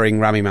starring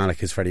Rami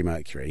Malek as Freddie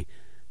Mercury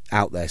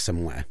out there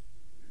somewhere.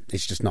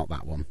 It's just not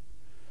that one.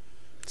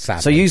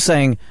 Sadly. So you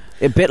saying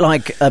a bit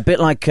like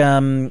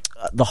the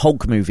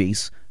Hulk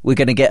movies? We're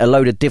going to get a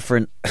load of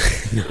different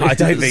no, I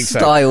don't think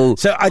style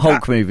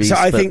Hulk movies. So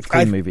I think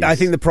movies. I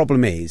think the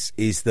problem is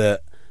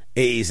that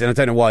it is, and I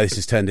don't know why this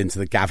has turned into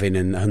the Gavin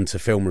and Hunter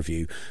film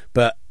review,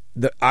 but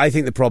I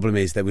think the problem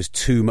is there was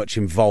too much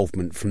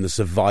involvement from the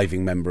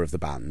surviving member of the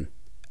band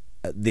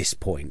at this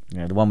point.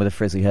 Yeah, the one with the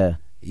frizzy hair.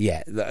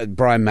 Yeah,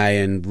 Brian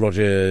May and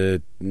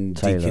Roger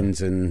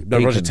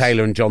Deakins Roger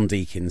Taylor and John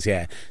Deakins.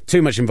 Yeah,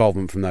 too much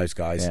involvement from those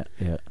guys.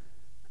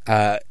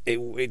 Yeah.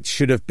 It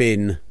should have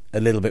been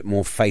a little bit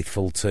more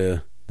faithful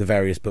to the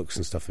various books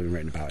and stuff that have been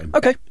written about him.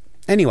 Okay.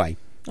 Anyway,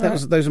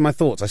 those are my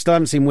thoughts. I still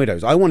haven't seen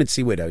Widows. I wanted to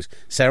see Widows.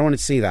 Sarah wanted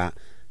to see that,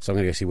 so I'm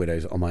going to go see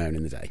Widows on my own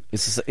in the day.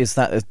 Is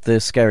that the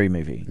scary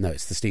movie? No,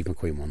 it's the Steve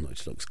McQueen one,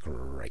 which looks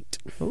great.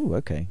 Oh,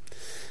 okay.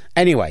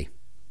 Anyway,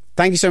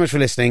 thank you so much for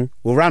listening.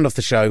 We'll round off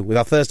the show with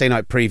our Thursday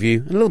night preview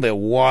and a little bit of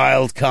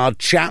Wildcard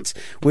chat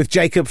with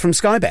Jacob from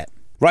Sky Bet.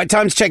 Right,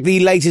 time to check the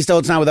latest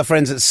odds now with our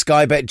friends at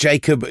Sky Bet.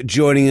 Jacob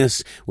joining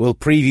us. We'll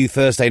preview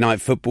Thursday night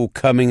football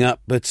coming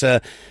up. But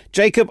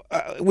Jacob,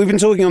 we've been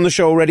talking on the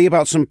show already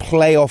about some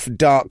playoff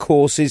dark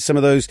horses, some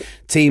of those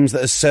teams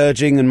that are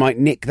surging and might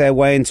nick their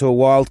way into a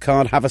wild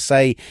card, have a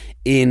say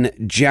in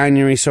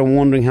January. So I'm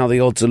wondering how the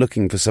odds are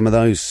looking for some of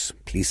those.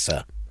 Please,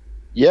 sir.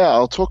 Yeah,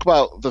 I'll talk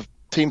about the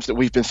teams that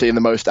we've been seeing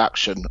the most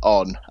action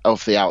on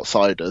of the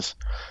outsiders.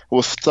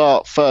 We'll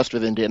start first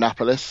with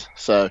Indianapolis.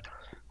 So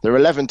they're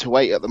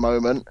 11-8 at the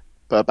moment,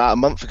 but about a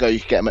month ago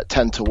you could get them at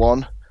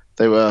 10-1.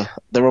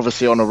 They're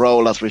obviously on a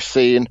roll, as we've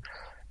seen,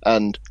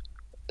 and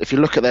if you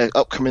look at their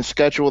upcoming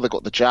schedule, they've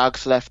got the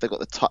Jags left, they've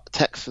got the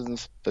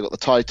Texans, they've got the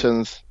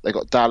Titans, they've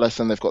got Dallas,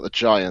 and they've got the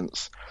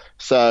Giants.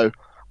 So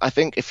I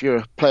think if you're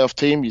a playoff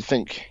team, you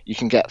think you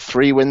can get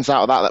 3 wins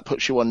out of that. That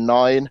puts you on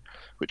 9,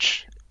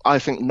 which I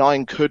think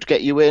 9 could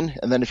get you in,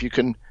 and then if you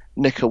can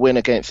nick a win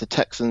against the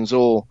Texans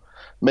or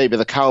maybe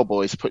the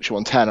Cowboys, puts you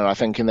on 10, and I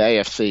think in the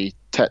AFC,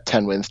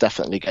 10 wins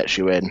definitely gets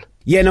you in.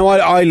 Yeah, no,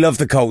 I love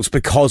the Colts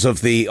because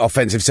of the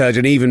offensive surge,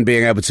 and even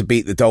being able to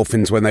beat the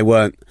Dolphins when they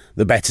weren't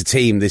the better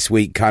team this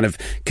week kind of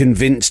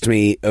convinced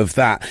me of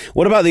that.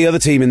 What about the other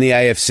team in the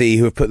AFC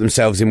who have put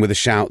themselves in with a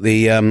shout,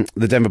 the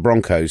Denver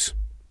Broncos?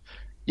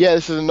 Yeah,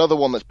 this is another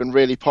one that's been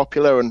really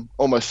popular and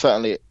almost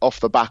certainly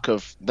off the back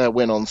of their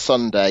win on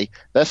Sunday.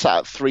 They're sat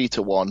at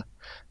 3-1.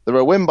 They're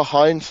a win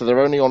behind, so they're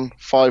only on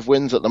 5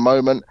 wins at the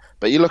moment.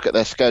 But you look at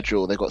their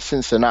schedule, they've got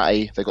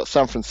Cincinnati, they've got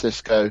San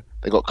Francisco,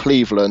 they've got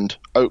Cleveland,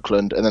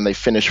 Oakland, and then they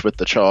finish with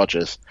the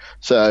Chargers.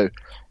 So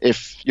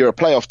if you're a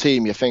playoff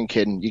team, you're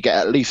thinking you get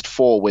at least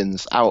 4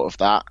 wins out of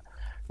that,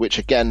 which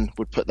again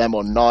would put them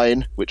on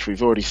 9, which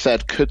we've already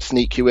said could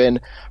sneak you in.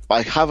 But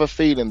I have a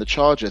feeling the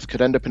Chargers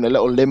could end up in a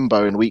little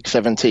limbo in Week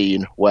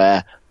 17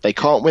 where they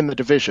can't win the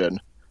division,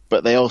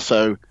 but they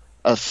also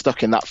are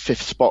stuck in that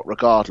 5th spot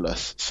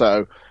regardless.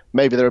 So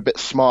maybe they're a bit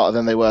smarter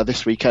than they were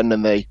this weekend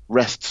and they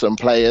rest some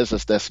players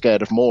as they're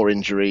scared of more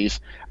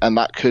injuries, and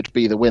that could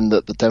be the win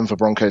that the Denver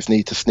Broncos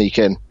need to sneak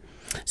in.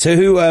 So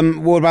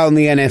what about on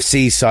the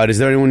NFC side? Is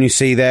there anyone you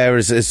see there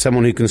as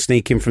someone who can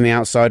sneak in from the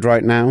outside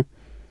right now?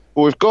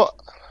 Well, we've got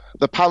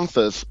the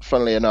Panthers,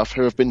 funnily enough,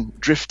 who have been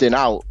drifting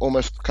out,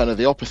 almost kind of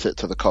the opposite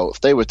to the Colts.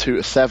 They were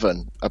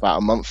 2-7 about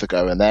a month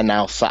ago, and they're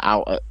now sat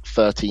out at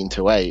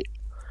 13-8.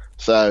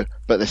 So,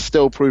 but they're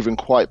still proving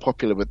quite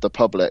popular with the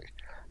public.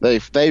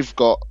 They've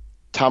got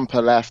Tampa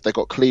left, they've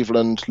got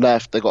Cleveland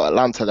left, they've got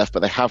Atlanta left,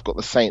 but they have got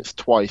the Saints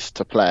twice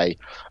to play.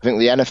 I think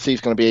the NFC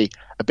is going to be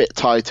a bit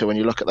tighter when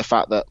you look at the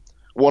fact that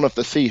one of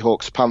the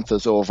Seahawks,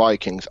 Panthers, or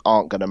Vikings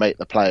aren't going to make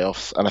the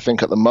playoffs. And I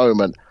think at the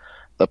moment,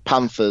 the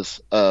Panthers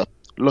are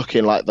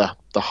looking like the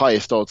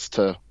highest odds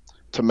to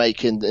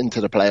make into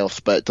the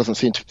playoffs, but it doesn't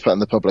seem to be putting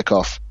the public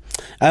off.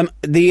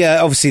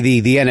 Obviously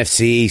the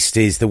NFC East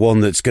is the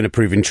one that's going to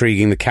prove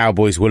intriguing. The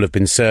Cowboys will have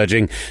been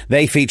surging.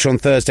 They feature on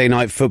Thursday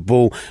Night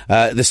Football.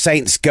 The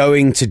Saints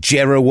going to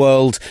Jerry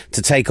World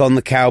to take on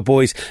the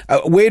Cowboys.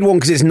 A weird one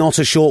because it's not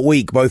a short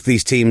week. Both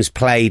these teams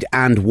played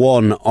and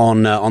won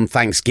on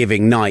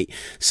Thanksgiving night.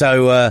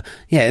 So a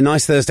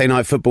nice Thursday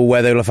Night Football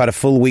where they'll have had a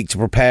full week to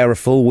prepare, a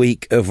full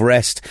week of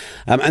rest.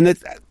 And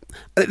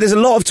there's a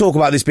lot of talk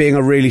about this being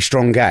a really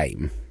strong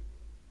game.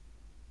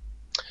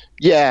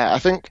 Yeah, I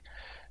think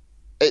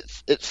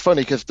it's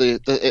funny because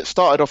it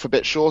started off a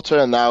bit shorter,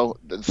 and now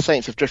the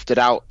Saints have drifted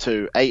out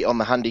to 8 on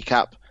the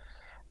handicap.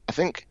 I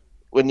think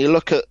when you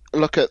look at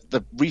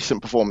the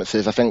recent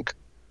performances, I think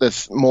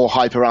there's more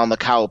hype around the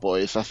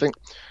Cowboys. I think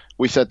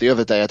we said the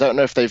other day, I don't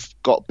know if they've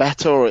got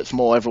better or it's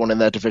more everyone in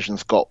their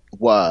division's got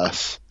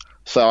worse.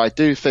 So I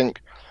do think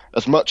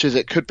as much as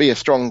it could be a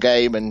strong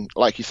game, and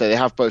like you say, they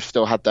have both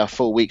still had their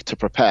full week to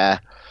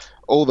prepare,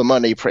 all the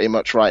money pretty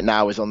much right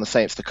now is on the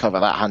Saints to cover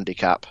that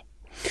handicap.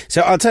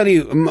 So I'll tell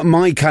you,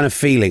 my kind of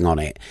feeling on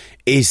it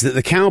is that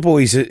the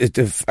Cowboys, we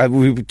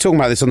were talking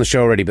about this on the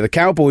show already, but the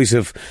Cowboys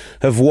have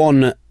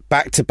won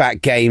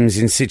back-to-back games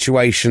in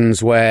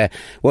situations where,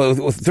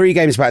 3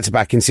 games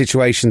back-to-back in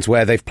situations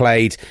where they've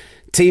played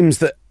teams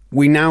that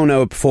we now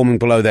know are performing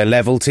below their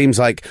level. Teams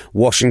like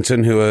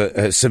Washington, who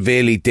are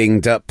severely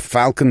dinged up.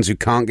 Falcons, who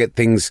can't get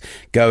things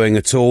going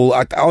at all.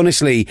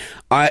 Honestly,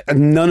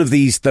 none of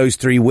those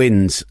 3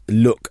 wins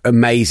look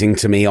amazing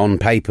to me on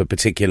paper,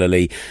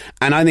 particularly.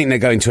 And I think they're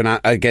going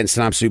against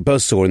an absolute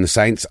buzzsaw in the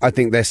Saints. I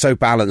think they're so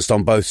balanced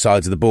on both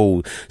sides of the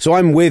ball. So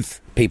I'm with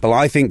people.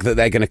 I think that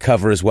they're going to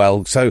cover as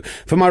well. So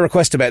for my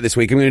request to bet this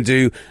week, I'm going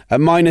to do a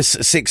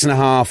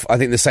 -6.5. I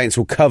think the Saints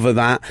will cover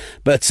that.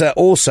 But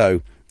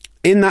also,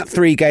 in that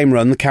 3-game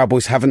run, the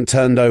Cowboys haven't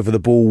turned over the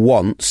ball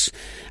once,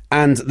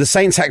 and the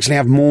Saints actually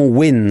have more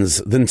wins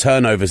than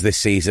turnovers this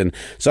season.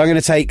 So I'm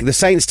going to take the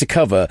Saints to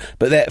cover,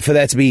 but for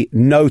there to be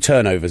no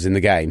turnovers in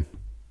the game.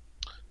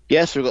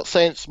 Yes, we've got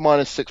Saints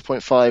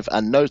 -6.5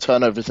 and no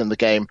turnovers in the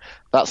game.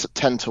 That's at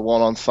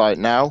 10-1 on site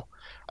now.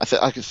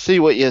 I can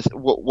see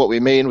what we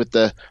mean with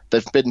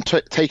they've been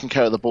taking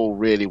care of the ball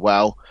really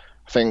well.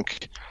 I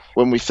think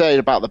when we say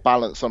about the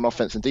balance on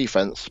offense and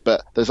defense,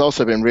 but there's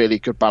also been really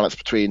good balance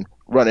between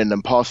running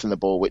and passing the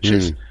ball, which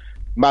is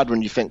mad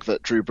when you think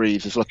that Drew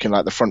Brees is looking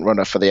like the front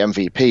runner for the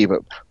MVP,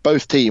 but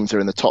both teams are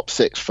in the top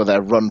 6 for their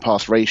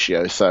run-pass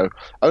ratio, so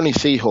only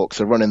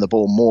Seahawks are running the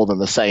ball more than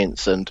the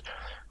Saints, and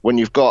when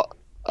you've got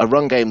a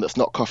run game that's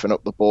not coughing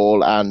up the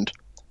ball and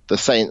the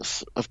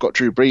Saints have got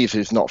Drew Brees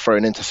who's not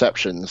throwing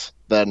interceptions,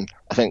 then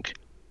I think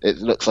it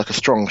looks like a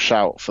strong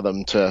shout for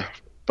them to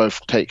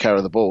both take care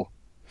of the ball.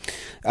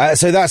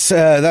 So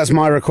that's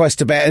my request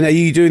to bet. And are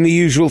you doing the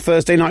usual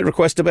Thursday night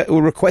request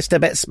to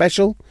bet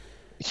special?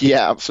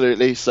 Yeah,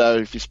 absolutely. So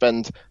if you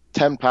spend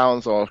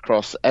 £10 or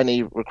across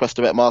any request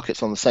to bet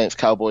markets on the Saints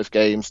Cowboys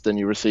games, then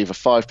you receive a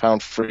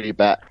 £5 free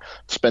bet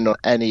to spend on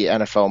any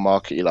NFL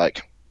market you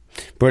like.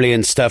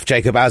 Brilliant stuff,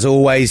 Jacob, as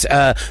always.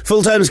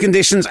 Full terms and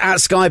conditions at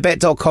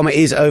skybet.com. It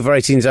is over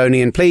 18s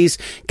only, and please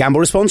gamble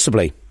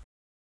responsibly.